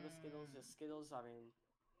 Any type of Skittles, just Skittles. I mean,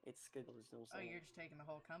 it's Skittles. You know what I'm saying? Oh, you're just taking the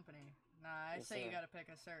whole company. Nah, I say you gotta pick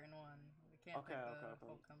a certain one. We can't pick the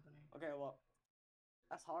whole company. Okay, well,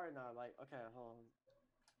 that's hard now. Like, okay, hold on.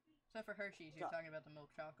 So for Hershey's, you're talking about the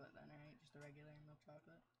milk chocolate then, right? Just the regular milk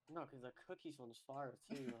chocolate? No, because the cookies one's fire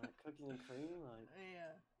too. Like cookies and cream, like.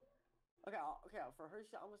 Yeah. Okay. For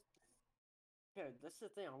Hershey, Okay, that's the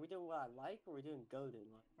thing. Are we doing what I like, or are we doing goated?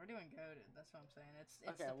 Like. We're doing goated. That's what I'm saying. It's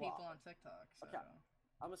the people on TikTok. So. Okay.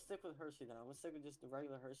 I'm gonna stick with Hershey then. I'm gonna stick with just the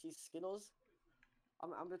regular Hershey. Skittles.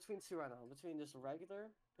 I'm between two right now. I'm between just regular,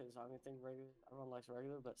 because I think regular. Everyone likes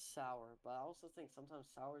regular, but sour. But I also think sometimes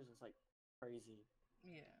sour is just like crazy.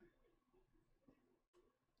 Yeah.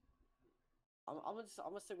 I'm gonna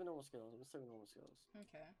stick with normal Skittles.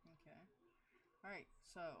 Okay. All right.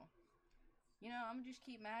 So, you know, I'm gonna just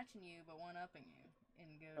keep matching you, but one-upping you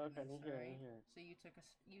in Okay, goatedness, let me hear it, let me alright? hear it. So you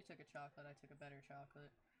took a chocolate, I took a better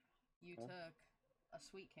chocolate. You Okay. took a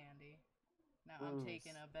sweet candy. Now I'm Mm,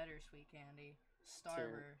 taking a better sweet candy.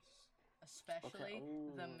 tier. Starburst. Okay, Especially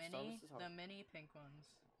ooh, Starburst is the hard. mini pink ones.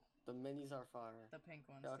 The minis are fire. The pink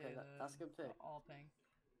ones Yeah, too, okay, that's a good the pick. all pink.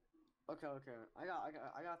 Okay, okay. I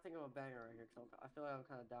gotta think of a banger right here, cause I feel like I'm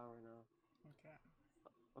kind of down right now. Okay.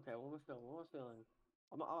 Okay, what am I feeling? What am I feeling?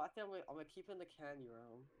 I think I'm gonna keep in the candy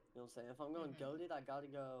realm. You know what I'm saying? If I'm going Mhm. goated, I gotta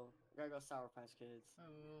go Sour Patch Kids.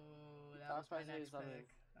 Ooh, that Sour was my Patch next Kids, I mean, pick.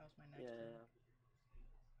 That was my yeah, next pick. yeah,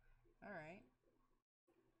 Alright.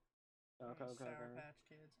 yeah. Okay, okay, Sour okay. Patch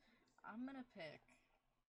Kids. I'm gonna pick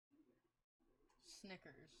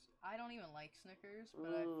Snickers. I don't even like Snickers,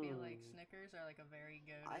 but I feel like Mmm. Snickers are like a very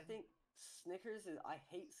I goated. think Snickers is. I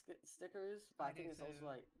hate Snickers, but I I do think it's also too.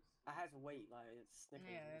 like it has weight. Like it's Snickers.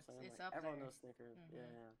 You know Yeah, what I'm saying? it's Like up everyone there. knows Snickers. Yeah,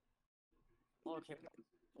 Mhm. yeah. Okay.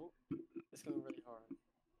 Oh, it's gonna be really hard.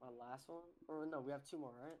 My last one? Or no, we have two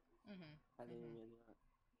more, right? Mhm. I didn't Mhm. even do that.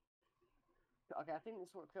 Okay, I think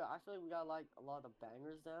this one. I feel like we got like a lot of the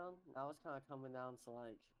bangers down. Now it's kind of coming down to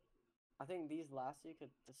like. I think these last two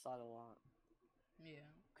could decide a lot. Yeah.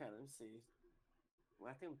 Okay, let me see. Well,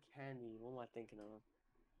 I think candy. What am I thinking of?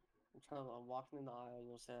 I'm walking in the aisle.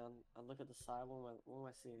 You know what I'm saying? I look at the side. What am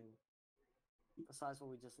I seeing? Besides what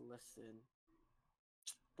we just listed.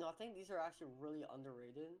 No, I think these are actually really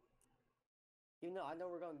underrated. Even though I know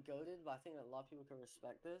we're going goaded, but I think a lot of people can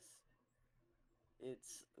respect this.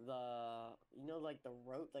 It's like the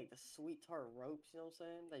rope, like the sweet tart ropes, you know what I'm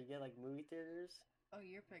saying? That you get like movie theaters. Oh,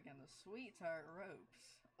 you're picking the sweet tart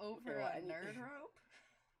ropes Okay, over well, a nerd rope?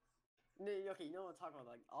 no, okay, you know what I'm talking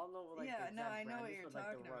about. Like, I don't know what like the Yeah, no, exact I know brand what is, you're but like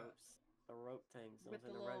talking about. the rope things, you know what With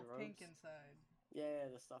I'm the saying? The red little pink ropes. inside. Yeah,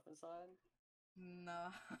 the stuff inside.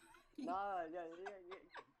 Nah. Nah, the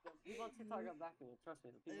people on TikTok got back to me. Trust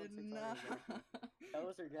me, the people on TikTok Nah. are got me.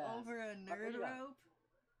 Those are gas. Over a What nerd you got? rope?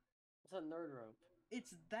 What's a nerd rope?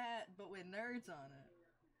 It's that, but with nerds on it.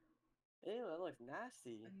 Ew, that looks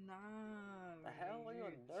nasty. Nah, The bro, hell? What are you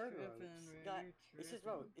you're on nerd tripping, ropes? bro. You got. You're It's just,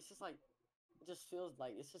 bro. tripping. It's just like. It just feels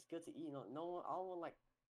like it's just good to eat. No one. I don't want like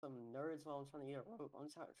some nerds while I'm trying to eat a rope. I'm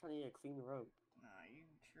trying to eat a clean rope. Nah, you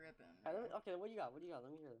tripping, Okay, bro. okay, what you got? What do you got?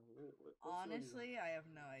 Let me hear them. Let's see what you got. Honestly, I have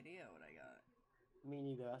no idea what I got. Me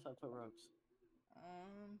neither. That's why I put ropes.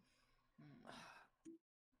 Um, hmm.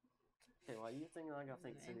 Okay, while you think, I gotta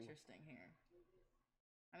This think is too. interesting here.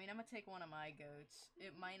 I mean, I'm gonna take one of my goats.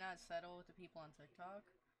 It might not settle with the people on TikTok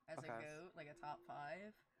as a Okay. goat, like a top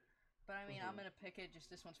 5. But I mean, I'm gonna pick it. Just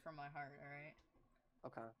this one's from my heart. All right.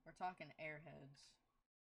 Okay. We're talking Airheads,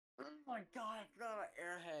 Oh my god, I forgot about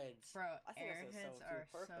Airheads. bro. I think that's a Airheads so too. are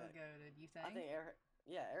so Perfect. goated. You I think? think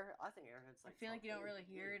I think Airheads I like feel like top you don't 3 really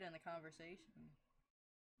for hear me. it in the conversation.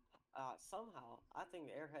 Somehow I think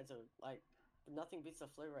Airheads are like nothing beats the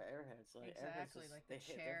flavor of Airheads. Like Airheads Exactly, just like the they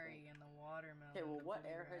hit different. cherry and the Okay, watermelon, well, the what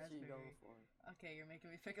blue Airheads are you going raspberry. for? Okay, you're making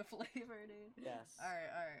me pick a flavor, dude. Yes.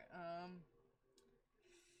 Alright.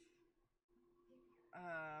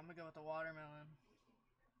 I'm gonna go with the watermelon.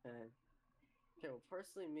 Okay. Okay, well,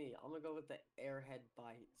 personally, me, I'm gonna go with the Airhead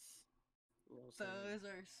bites. You know what I'm saying? Those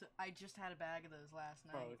are. I just had a bag of those last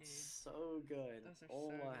Bro, night, it's dude. so good. Those are Oh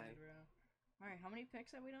so good, my. bro. Alright, how many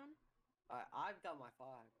picks have we done? I've got my 5.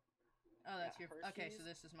 Oh, I got that's your. Okay, so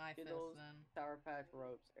Hershey's, this is my fifth Skittles, then. Sour Patch,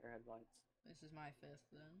 Ropes, Airhead bites. This is my fifth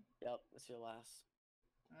then. Yep, that's your last.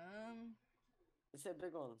 Um, It's a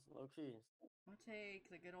big ones, low key. I'll take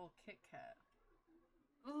the good old Kit Kat.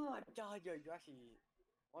 Oh my god, yo, you actually.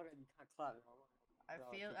 Why don't you can't clap?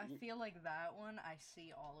 I feel like that one I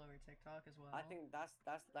see all over TikTok as well. I think that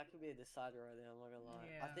could be a decider right there. I'm not gonna lie.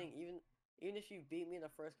 I Yeah. think even if you beat me in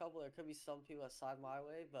the first couple, there could be some people that side my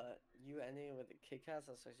way, but you ending with the Kit Kats,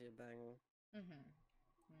 that's actually a banger.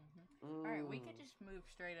 All right, we could Mmm. just move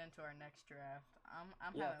straight into our next draft. I'm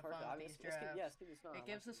Yeah, having perfect. fun I with mean, these let's drafts. keep this going. I It like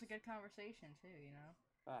gives us a these. good conversation too, you know.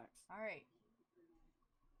 Facts. All right,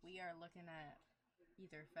 we are looking at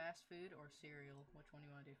either fast food or cereal. Which one do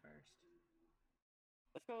you want to do first?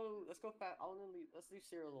 Let's go fast. Let's leave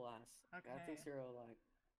cereal to last. I think Okay. cereal like,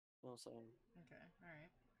 you know what I'm saying? Okay. All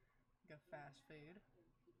right. Go fast food.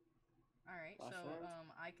 All right. Last So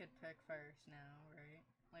round. I could pick first now, right?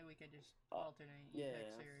 Like we could just Uh, alternate. You pick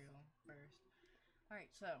yeah. cereal first. All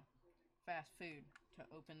right. So fast food to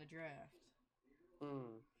open the draft.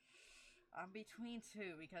 Mm. I'm between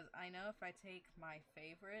two because I know if I take my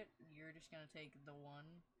favorite, you're just gonna take the one,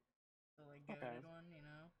 the like Okay. goaded one, you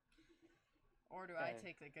know? Or do I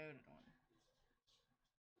Okay. take the goaded one?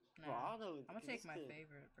 No, Bro, I don't know. I'm gonna 'Cause take this my kid.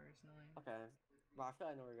 favorite personally. Okay. Bro, I feel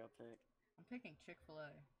like I know what you're gonna pick. I'm picking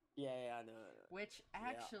Chick-fil-A. Yeah, I know. Which Yeah.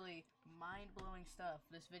 actually, mind blowing stuff.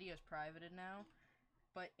 This video is privated now.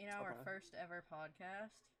 But in our Okay. first ever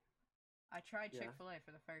podcast, I tried Yeah. Chick-fil-A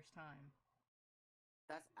for the first time.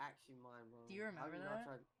 That's actually mine, bro. Do you How have remember you not that?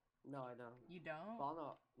 tried? No, I don't. You But don't? I don't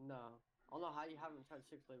know. No. I don't know how you haven't tried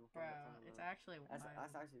Chick-fil-A before that Bro, time, it's though. actually That's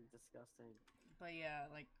wild. actually disgusting. But yeah,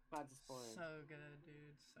 like, Not disappointing. so good,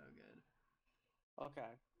 dude. So good.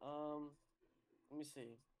 Okay. Let me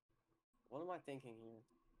see. What am I thinking here?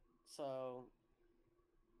 So,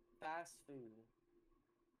 fast food.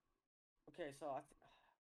 Okay, so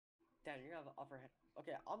damn, you're gonna have the upper hand.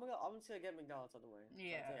 Okay, I'm just gonna get McDonald's out of the way. So I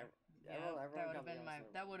think Yeah. Yeah, everyone got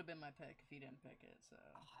McDonald's. that would have been my pick if you didn't pick it, so.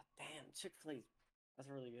 Ah, damn, Chick-fil-A. That's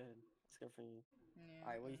really good. That's good for you. Yeah. All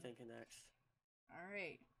right, what are you thinking next?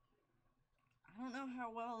 Alright. I don't know how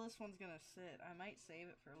well this one's gonna sit. I might save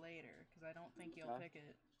it for later, because I don't think you'll Okay. pick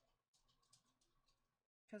it.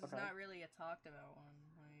 Because it's Okay. not really a talked about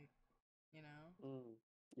one, like, you know?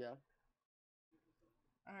 Yeah.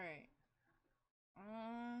 Alright.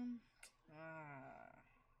 Man.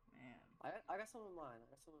 I got some in mind. I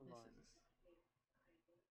got some in This mind. is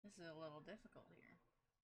this is a little difficult here.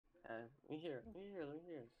 Okay. Let me hear. Let me hear. Let me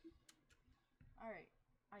hear. Alright.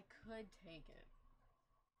 I could take it.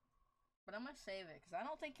 But I'm gonna save it, because I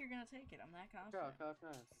don't think you're gonna take it. I'm that Okay. confident. Okay.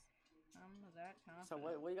 Okay. I'm that confident. So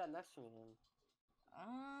what you got next for me then?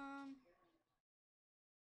 I'm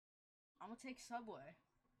gonna take Subway.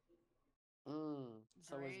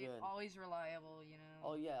 Subway's Great, good. always reliable, you know.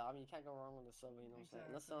 Oh yeah, I mean you can't go wrong with the Subway. You know what I'm saying?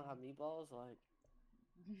 Unless they don't have meatballs, like.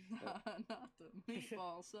 Nah, not the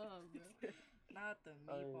meatball sub, bro. Not the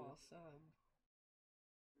meatball sub.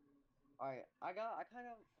 All right, I kind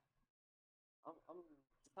of. I'm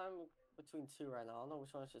deciding between two right now. I don't know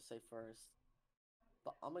which one I should say first.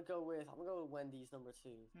 But I'm gonna go with Wendy's number 2.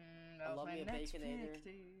 That I was love my me a next Baconator. pick,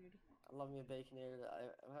 dude. I love me a Baconator.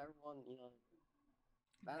 Everyone, you know,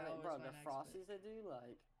 That was bro, my the next Frosties pick. they do,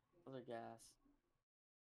 like, those are gas.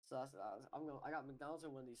 So I got McDonald's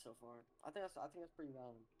and Wendy's so far. I think that's pretty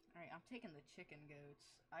valid. Alright, I'm taking the chicken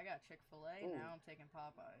goats. I got Chick-fil-A, Ooh. now I'm taking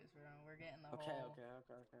Popeyes, bro. We're getting the Okay, whole okay.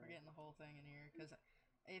 we're getting the whole thing in here, because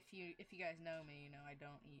if you guys know me, you know I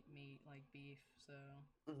don't eat meat like beef, so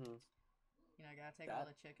you know I gotta take all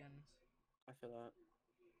the chickens. I feel that.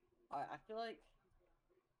 I feel like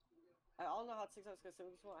I don't know how TikTok's gonna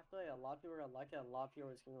say this one. I feel like a lot of people are gonna like it. A lot of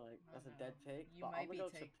people are just gonna be like, I "That's a know. dead pick." You But I'm might gonna be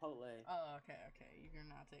go take. Chipotle. Oh, okay. You're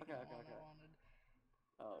not taking Okay. the one I wanted.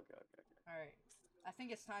 Oh, okay. All right. I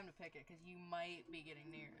think it's time to pick it because you might be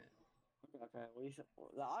getting near it. Okay.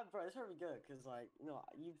 Well, bro, it's gonna be good because like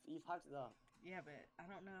you've hyped it up. Yeah, but I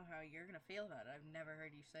don't know how you're gonna feel about it. I've never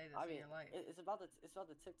heard you say this I in mean, your life. it's about the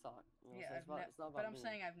TikTok. You know, Yeah, so it's not about but I'm me.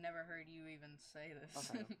 saying I've never heard you even say this.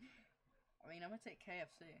 Okay. I mean, I'm gonna take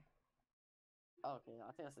KFC. Oh, okay, I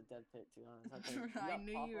think that's a dead pick, to be honest. I think I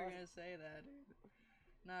knew you were gonna say that, dude.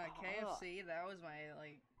 Nah, KFC. That was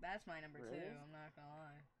that's my number Really? 2. I'm not gonna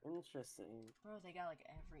lie. Interesting. Bro, they got like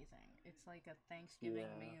everything. It's like a Thanksgiving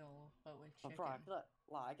Yeah. meal, but with chicken. Bro, I feel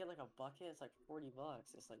like I get like a bucket. It's like $40.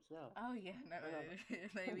 It's like yo. Oh yeah, no,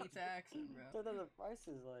 they be taxing, bro. The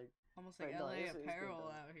prices like Almost like no, LA it's good, apparel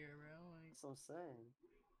though. out here, bro. Like, That's what I'm saying.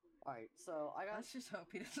 All right, so I got. let's just hope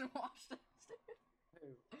he doesn't watch this,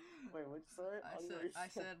 dude. Wait, what'd you say? I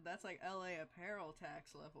said that's like LA apparel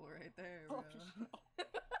tax level right there, bro.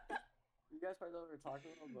 You guys probably know what we're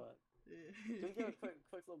talking about, but can we give a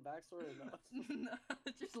quick little backstory or no? No,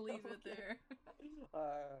 just leave it there.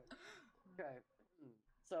 Okay.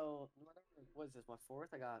 So what is this? My fourth?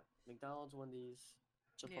 I got McDonald's, Wendy's,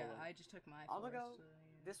 Chipotle. Yeah, I just took my. I'm gonna go. So,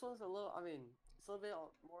 yeah. This one's a little. I mean, it's a little bit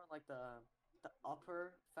more like the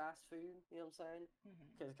upper fast food. You know what I'm saying?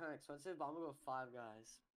 Because it's kind of expensive. But I'm gonna go Five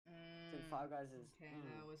Guys. I think Five Guys is. Okay,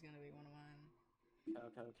 that was gonna be one of mine.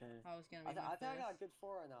 Okay. I was gonna be. I think I got a good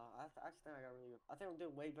 4 right now. I actually think I got really good. I think I'm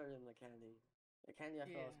doing way better than the candy. The candy I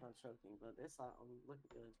felt was kind of choking, but this I'm looking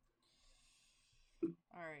good.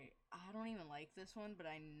 All right, I don't even like this one, but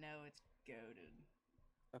I know it's goated.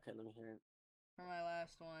 Okay, let me hear it. For my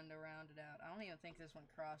last one to round it out, I don't even think this one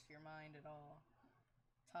crossed your mind at all.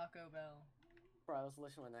 Taco Bell. Bro, I was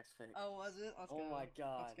listening to my next pick. Oh, was it? Let's go. Oh my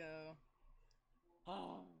god. Let's go.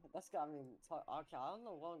 That's got. I mean, okay. I don't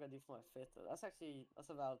know what I'm gonna do for my 5th though. That's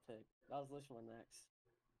a valid pick. I was listening to my next.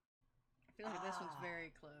 I feel like this one's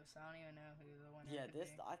very close. I don't even know who the winner Yeah, could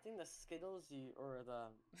be. I think the Skittles or the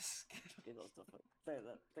Skittles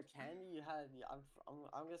the candy you had. Yeah,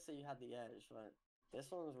 I'm gonna say you had the edge, but this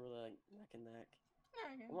one was really like neck and neck.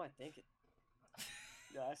 Okay. What am I thinking?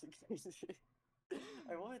 Yeah, actually crazy.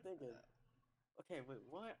 Hey, what am I thinking? Okay, wait,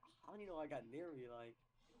 what? How do you know I got near me? Like,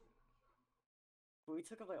 but we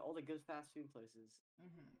took up like all the good fast food places.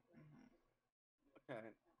 Okay,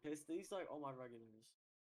 because these like all my regulars.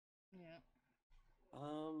 Yeah.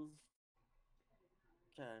 Um.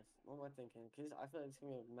 Okay. What am I thinking? Cause I feel like it's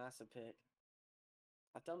gonna be a massive pick.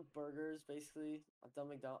 I've done burgers basically. I've done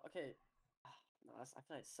McDonald's. Okay. No, I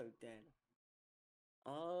feel like it's so dead.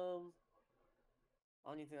 Um. I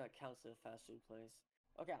don't even think that counts as a fast food place.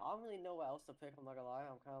 Okay, I don't really know what else to pick. I'm not gonna lie.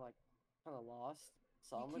 I'm kind of lost.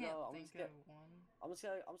 So You I'm gonna can't go. think of one. I'm just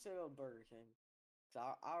gonna go Burger King.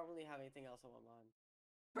 Cause I don't really have anything else on my mind.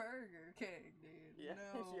 Burger King, dude. Yeah,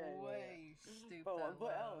 No yeah. way, you stoop But that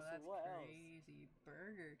what low. else? That's What else? crazy.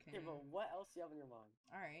 Burger Okay, but King. what else do you have in your mind?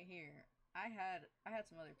 All right, here. I had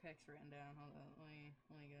some other picks written down. Hold on, let me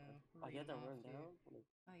go Oh, you read had them that off written to you. down?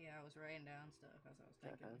 Oh yeah, I was writing down stuff as I was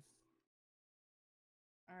Okay, thinking. okay.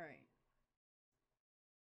 All right,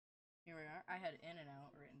 here we are. I had In and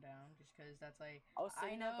Out written down just because that's like I was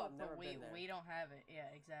I thinking that, but know, I've but never been there. we don't have it. Yeah,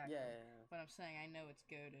 Yeah, exactly. yeah, yeah. But I'm saying I know it's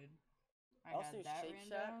goaded. I I also had knew that Shake written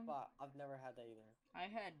Shack, down. but I've never had that either. I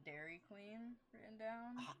had Dairy Queen written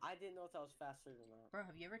down. I didn't know if that was fast food or not. Bro,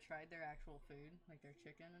 have you ever tried their actual food, like their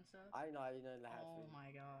chicken and stuff? I didn't know they had Oh food. my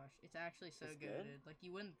gosh, it's actually so It's good? goated. Like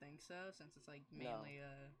you wouldn't think so, since it's like No. mainly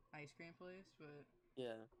a ice cream place, but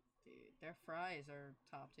Yeah. dude, their fries are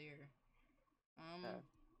top tier. Okay.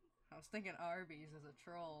 I was thinking Arby's as a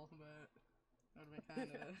troll, but that would have been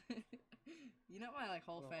kind of. You know, my like I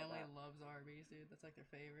whole don't know about family that. loves Arby's, dude. That's like their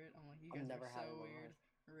favorite. I'm like, you I've guys never are had it in so my weird.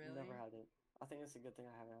 life. Really? Never had it. I think it's a good thing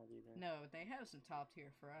I haven't had it either. No, they have some top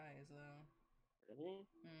tier fries though. Really?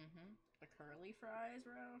 Mm-hmm. The curly fries,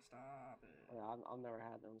 bro. Stop it. Yeah, I've never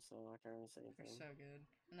had them, so I can't really say They're anything. so good.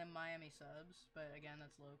 And then Miami subs, but again,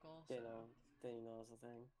 that's local. So. Didn't know it was a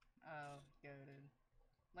thing. Oh, goated.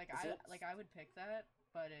 Like Is it? I would pick that,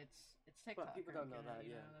 but it's But TikTok people don't know ranking that, it,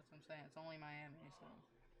 you yeah. know, that's what I'm saying. It's only Miami, so.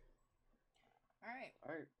 Alright.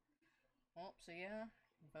 Alright. Well, so yeah,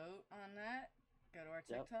 vote on that. Go to our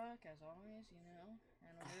Yep. TikTok, as always, you know.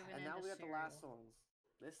 And we're moving And into now we got cereal. the last ones.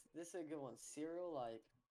 This is a good one. Cereal, like,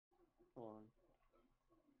 come on.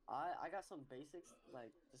 I got some basics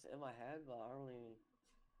like just in my head, but I don't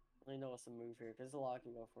really know what's the move here because there's a lot I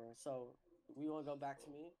can go for. So we want to go back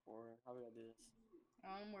to me, or how we gonna do this?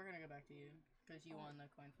 We're gonna go back to you because you won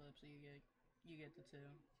the coin flip, so you get the two.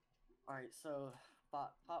 All right, so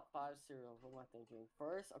top five cereals. What am I thinking?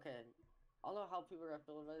 First, okay, I don't know how people are gonna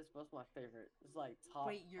feel about this, but it's my favorite. It's like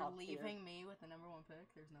top. Wait, you're top leaving tier. me with the number one pick?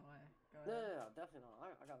 There's no way. Go No, ahead. no, definitely not.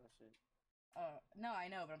 I got that shit. No,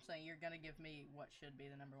 I know, but I'm saying you're gonna give me what should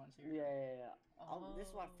be the number one cereal. Yeah. Oh.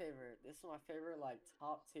 This is my favorite. This is my favorite, like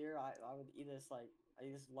top tier. I would eat this like I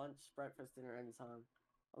eat this lunch, breakfast, dinner anytime.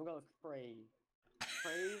 I'm gonna go with Crave.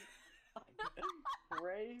 Crave.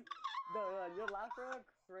 Crave. No, you're laughing at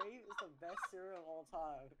Crave is the best cereal of all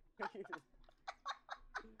time.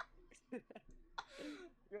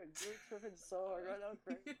 you're tripping so hard right now.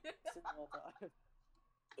 Crave is the best cereal of all time.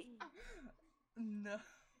 No.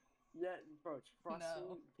 Yeah, bro, trust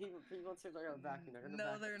No. me. People think they're gonna back me. They're gonna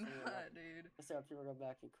No, back they're me. not, dude. Let's see how people are gonna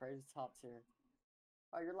back me. Crazy top tier.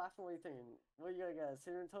 Oh, you're laughing. What are you thinking? What are you gonna get?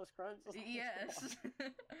 Cinnamon Toast Crunch? Yes.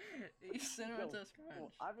 Cinnamon Yo, Toast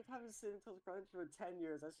Crunch. I've been having Cinnamon Toast Crunch for 10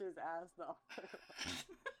 years. That shit is ass now.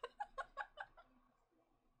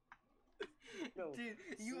 Yo, dude,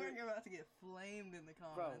 you are about to get flamed in the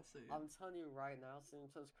comments, bro, dude. I'm telling you right now,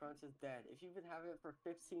 Cinnamon Toast Crunch is dead. If you've been having it for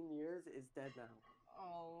 15 years, it's dead now.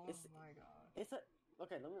 Oh my god. It's a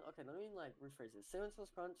let me like rephrase it. Cinnamon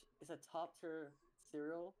Toast Crunch is a top tier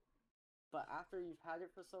cereal, but after you've had it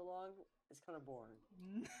for so long, it's kind of boring.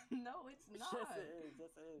 No, it's not. Yes, it is.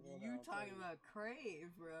 Yes, it is. Well, You no, talking about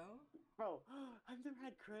Crave, bro? Bro, I've never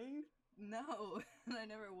had Crave. No, I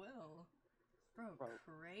never will. Bro.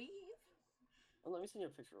 Crave? Well, let me send you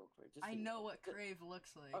a picture real quick. Just I know what Crave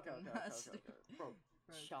looks like. Okay. Bro,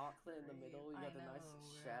 Chocolate in the middle. You got the nice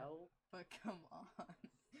shell. But come on,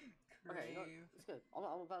 Crave. Okay, it's good. I'm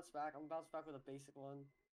bounce back. I'm bounce back with a basic one.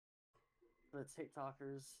 For the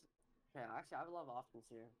TikTokers. Okay, actually, I have a lot of options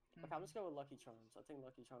here. Okay, I'm just going with Lucky Charms. I think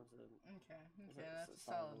Lucky Charms is Okay, that's a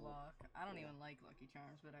solid lock. I don't even like Lucky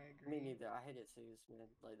Charms, but I agree. Me neither. I hate it too,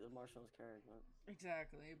 man. Like, the marshmallows carrot. But...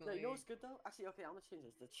 Exactly, but no, you know what's good, though? Actually, okay, I'm gonna change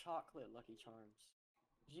this. The chocolate Lucky Charms.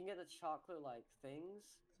 You can get the chocolate, like, things.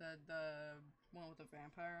 Is that the one with the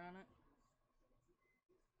vampire on it?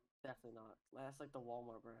 Definitely not. That's like the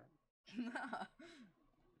Walmart brand. Nah.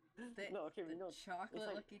 No, okay, we know. Chocolate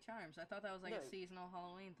like, Lucky Charms. I thought that was like a seasonal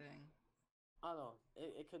Halloween thing. I don't know.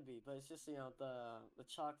 It could be, but it's just, you know, the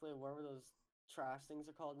chocolate, whatever those trash things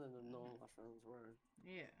are called, and the normal mushrooms were.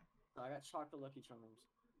 Yeah. I got chocolate Lucky Charms.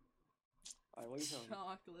 Alright, what are you telling me?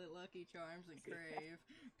 Chocolate Lucky Charms and Crave.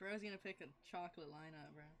 Bro's gonna pick a chocolate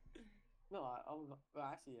lineup, bro. No, I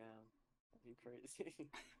actually am. That'd be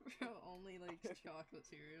crazy. Bro only likes chocolate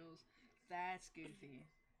cereals. That's goofy.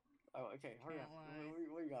 Oh, okay, hurry Can't up.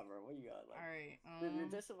 lie. What you got, bro? What you got? Like, Alright, you're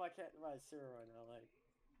dissing my cat, my cereal right now. Like,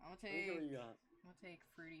 I'm let me hear what you got. gonna take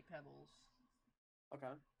Fruity Pebbles. Okay,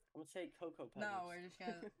 I'm gonna take Cocoa Pebbles. No, we're just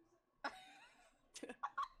gonna.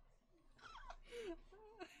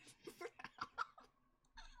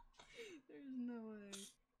 There's no way.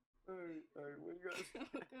 Alright, what you got?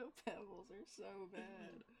 Cocoa Pebbles are so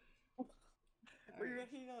bad. Bro, you're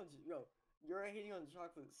hating on you're hating on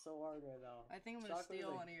chocolate so hard right now. I think I'm gonna Chocolate is steal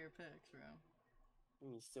like- one of your picks, bro.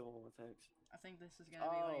 You still want my picks? I think this is gonna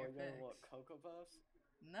be one of your you picks. know what? Cocoa Puffs?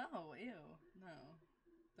 No, ew, no.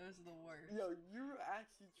 Those are the worst. Yo, you're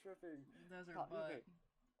actually tripping. Those are butt.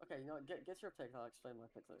 Okay, you know what? Get your pick. I'll explain my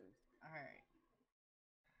pick later. Alright.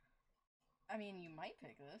 I mean, you might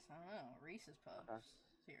pick this. I don't know. Reese's Puffs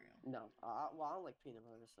cereal. No, I don't like peanut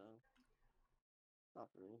butter, so not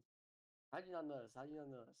for me. How do you not know this? How do you not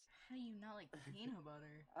know this? How do you not like peanut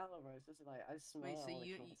butter? I don't know, bro. It's just like I smell. Wait, so it,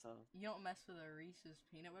 you myself. you don't mess with a Reese's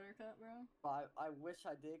peanut butter cup, bro? But I wish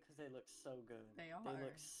I did because they look so good. They are. They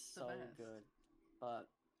look It's so the best. good. But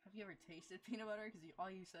Have you ever tasted peanut butter? Because all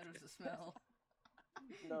you said was the smell.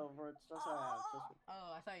 no, bro. Trust me, I have. Trust me. Oh,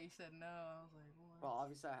 I thought you said no. I was like, what? Well,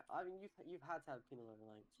 obviously, I mean, you've had to have peanut butter,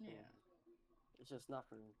 like. Yeah. It's just not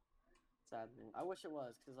for me. Sadly, I wish it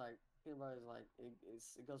was, cause like peanut butter is like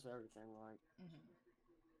it goes with everything. Like,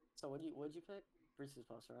 so what'd you pick? Reese's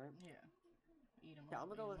Puffs, right? Yeah. Eat them. Yeah, I'm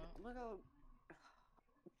gonna go. I'm gonna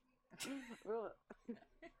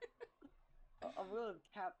with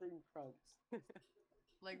Captain Crunch.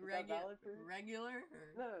 Like Is that valid for you? regular?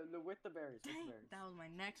 Or... No, with the berries. With Dang, the berries. that was my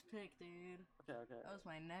next pick, dude. Okay. That was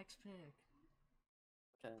my next pick.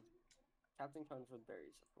 Okay. Captain Crunch with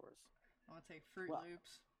berries, of course. I'm gonna take Fruit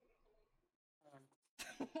Loops. What?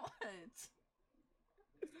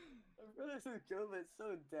 This is good, but it's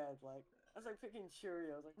so dead. Like that's like picking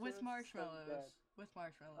Cheerios. Like With Cheerios is so marshmallows. dead. With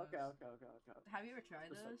marshmallows. Okay. Have you ever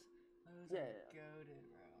tried Just those? like- Those Yeah, are yeah. goated,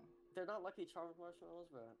 bro. They're not Lucky Charms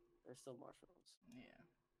marshmallows, but they're still marshmallows. Yeah.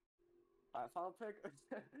 Alright, final pick.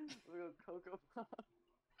 We go Cocoa Puff.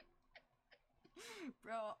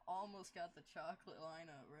 Bro, almost got the chocolate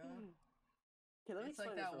lineup, bro. Okay, let me It's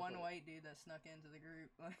like explain this that real one quick. white dude that snuck into the group.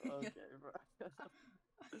 Okay, bro.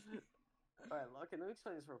 Alright, okay, let me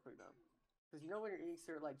explain this real quick though. Because you know when you're eating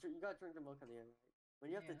cereal, like you gotta drink the milk at the end, right? When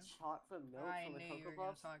you have the Yeah. chocolate milk I from the knew you Cocoa were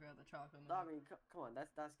gonna Puffs. talk about the chocolate No, I milk. mean, come on,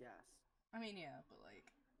 that's gas. I mean, yeah, but like,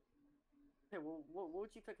 Okay, well, what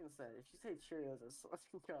would you pick instead? If you say Cheerios, I swear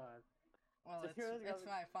to God. well, So Cheerios it's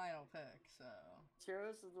gotta- my final pick, so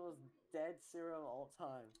Cheerios is the most dead cereal of all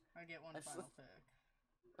time. I get one I final pick.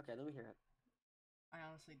 Okay, let me hear it. I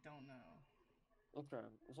honestly don't know. Okay,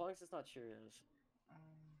 as long as it's not Cheerios.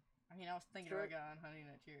 I mean, I was thinking Cheer- about Honey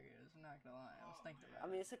Nut Cheerios. I'm not gonna lie, I was thinking about.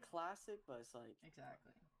 I mean, it's a classic, but it's like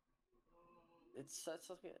exactly. it's such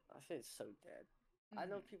something. I think it's so dead. I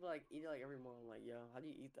know Mhm. people like eat it like every morning. I'm like, yo, how do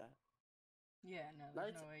you eat that? Yeah, no,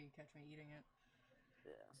 there's no way you catch me eating it.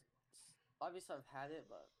 Yeah. Obviously, I've had it,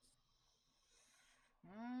 but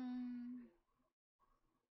Dang,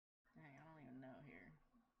 I don't even know here.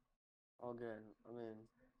 all good. I mean,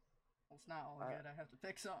 Well, it's not all good. I have to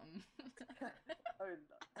pick something.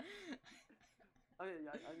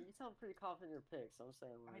 You sound pretty confident in your picks. I'm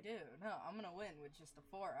saying. I Like, do. No, I'm gonna win with just the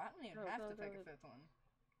 4. I don't even No, have no, to pick no. a 5th one.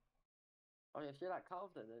 Oh, if you're not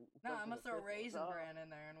confident, then No, go I'm for gonna the throw fifth one. Raisin Oh, Bran in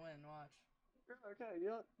there and win. Watch. Okay, you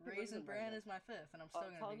know. Raisin Bran is my 5th, and I'm still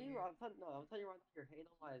gonna beat you. I'm telling you right now, you're hating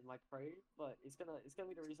on my Crave, but it's gonna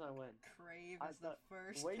be the reason I win. Crave I is the thought-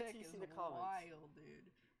 first wait till pick you is see the comments. wild,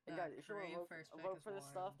 dude. And Nah, guys, if you Crave want to first pick vote is for this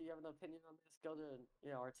wild. stuff, do you have an opinion on this? Go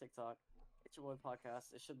to our TikTok. It's your boy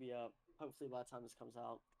podcast. It should be up. Hopefully by the time this comes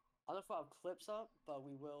out. I don't know if we'll have clips up, but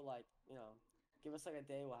we will give us like a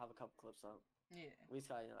day. We'll have a couple clips up. Yeah. We just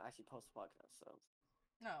gotta actually post the podcast. So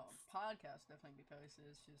No, podcast definitely be posted.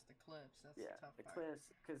 It's just the clips. That's yeah, the tough the part. clips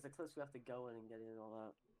because the clips we have to go in and get in and all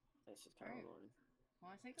that. It's just kind of Alright. annoying. Well,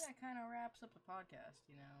 I think that kind of wraps up the podcast,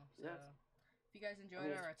 you know. So, Yes. if you guys enjoyed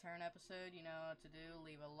mean, our return episode, you know what to do.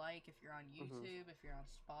 Leave a like if you're on Mm-hmm. YouTube. If you're on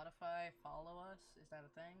Spotify, follow us. Is that a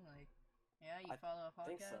thing? Like, yeah, you I follow a I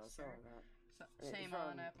think so. podcast. Something like that. if Same you're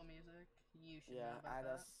on on- Apple Music. You should Yeah, know about add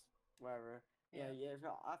that. us wherever. Yeah. Yeah. If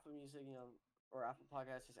you're on Apple Music, or Apple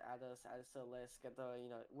Podcasts, just add us to the list. Get the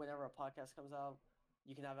whenever a podcast comes out,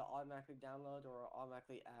 you can have it automatically download or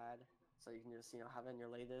automatically add, so you can just have it in your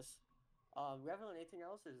latest. We haven't done anything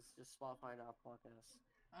else. Is just Spotify and Apple Podcasts.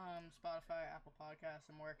 Spotify, Apple Podcasts.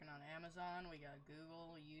 I'm working on Amazon. We got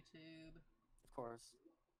Google, YouTube. Of course.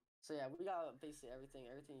 So yeah, we got basically everything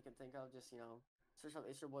you can think of. Just search up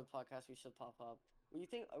It's Your Boy Podcast. We should pop up. Will you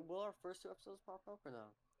think will our first 2 episodes pop up or no?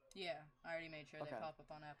 Yeah, I already made sure they Okay. pop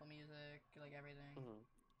up on Apple Music, like everything. Hmm.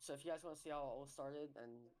 So if you guys want to see how it all started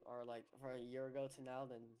and or like for a year ago to now,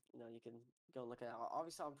 then you can go and look at it.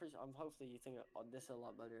 Obviously, I'm hopefully you think this is a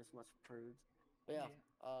lot better. It's much improved. But yeah,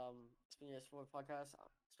 Yeah. it's been your sport podcast.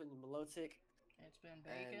 It's been Melotic, It's been and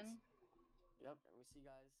bacon. yep, and we see you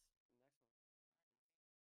guys.